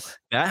studio. goodness.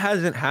 That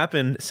hasn't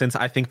happened since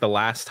I think the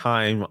last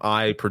time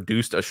I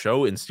produced a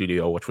show in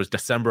studio, which was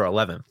December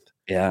 11th.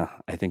 Yeah,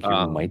 I think you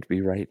might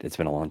be right. It's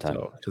been a long time.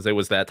 Because it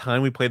was that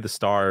time we played the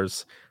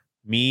Stars.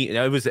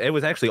 It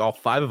was actually all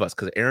five of us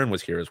because Aaron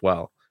was here as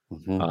well.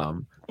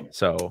 Mhm.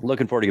 So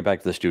Looking forward to get back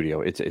to the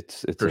studio.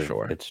 It's For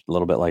sure. It's a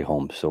little bit like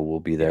home, so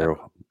we'll be there.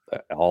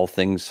 All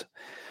things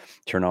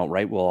turn out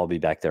right. We'll all be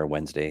back there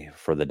Wednesday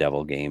for the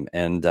Devil game,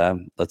 and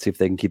let's see if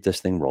they can keep this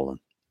thing rolling.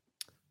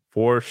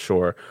 For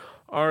sure.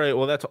 All right.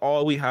 Well, that's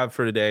all we have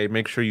for today.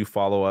 Make sure you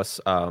follow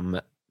us.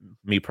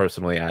 Me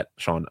personally at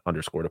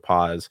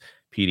Sean_DePaz,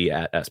 PD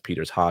at S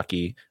Peters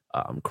Hockey,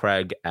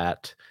 Craig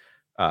at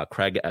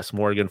Craig S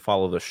Morgan.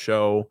 Follow the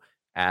show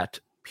at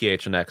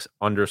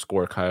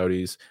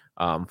PHNX_Coyotes.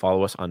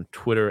 Follow us on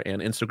Twitter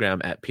and Instagram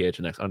at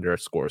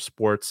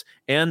PHNX_sports,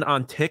 and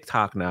on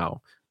TikTok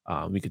now.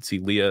 We could see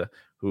Leah,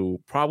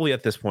 who probably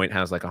at this point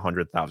has like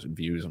 100,000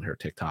 views on her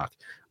TikTok,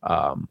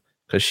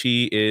 because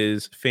she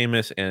is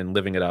famous and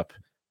living it up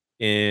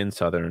in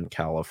Southern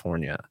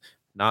California.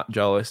 Not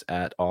jealous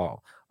at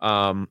all.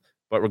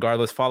 But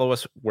regardless, follow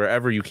us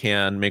wherever you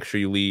can. Make sure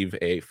you leave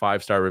a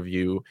 5-star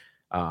review.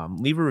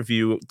 Leave a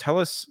review. Tell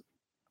us,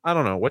 I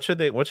don't know, what should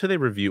they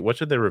review? What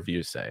should their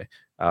reviews say?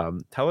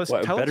 Tell us.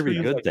 Well, it tell us better who be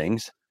you good like.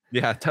 things.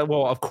 Yeah.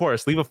 Well, of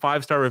course, leave a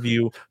 5-star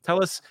review.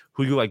 Tell us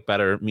who you like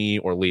better, me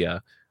or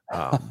Leah.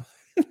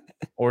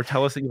 Or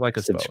tell us that you like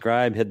us both.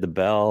 Subscribe, hit the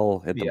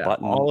bell, hit the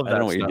button. all of I don't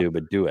know that what you stuff. do,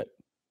 but do it.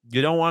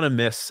 You don't want to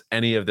miss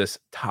any of this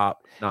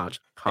top-notch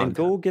content. And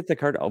go get the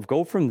card.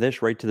 Go from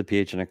this right to the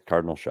PHNX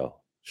Cardinal show.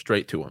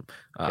 Straight to them.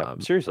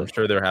 Seriously. I'm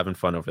sure they're having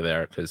fun over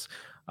there because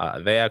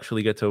they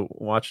actually get to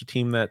watch a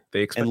team that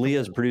they expect. And to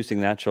Leah's win.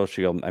 producing that show.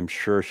 I'm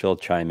sure she'll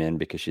chime in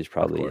because she's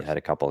probably had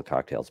a couple of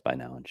cocktails by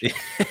now. And she,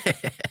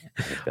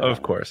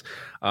 of course.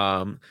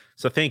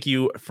 So thank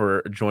you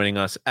for joining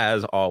us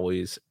as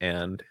always.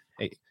 And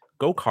hey,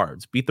 go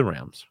Cards. Beat the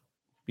Rams.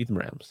 Beat the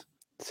Rams.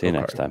 See you Go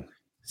next Cards. time.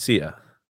 See ya.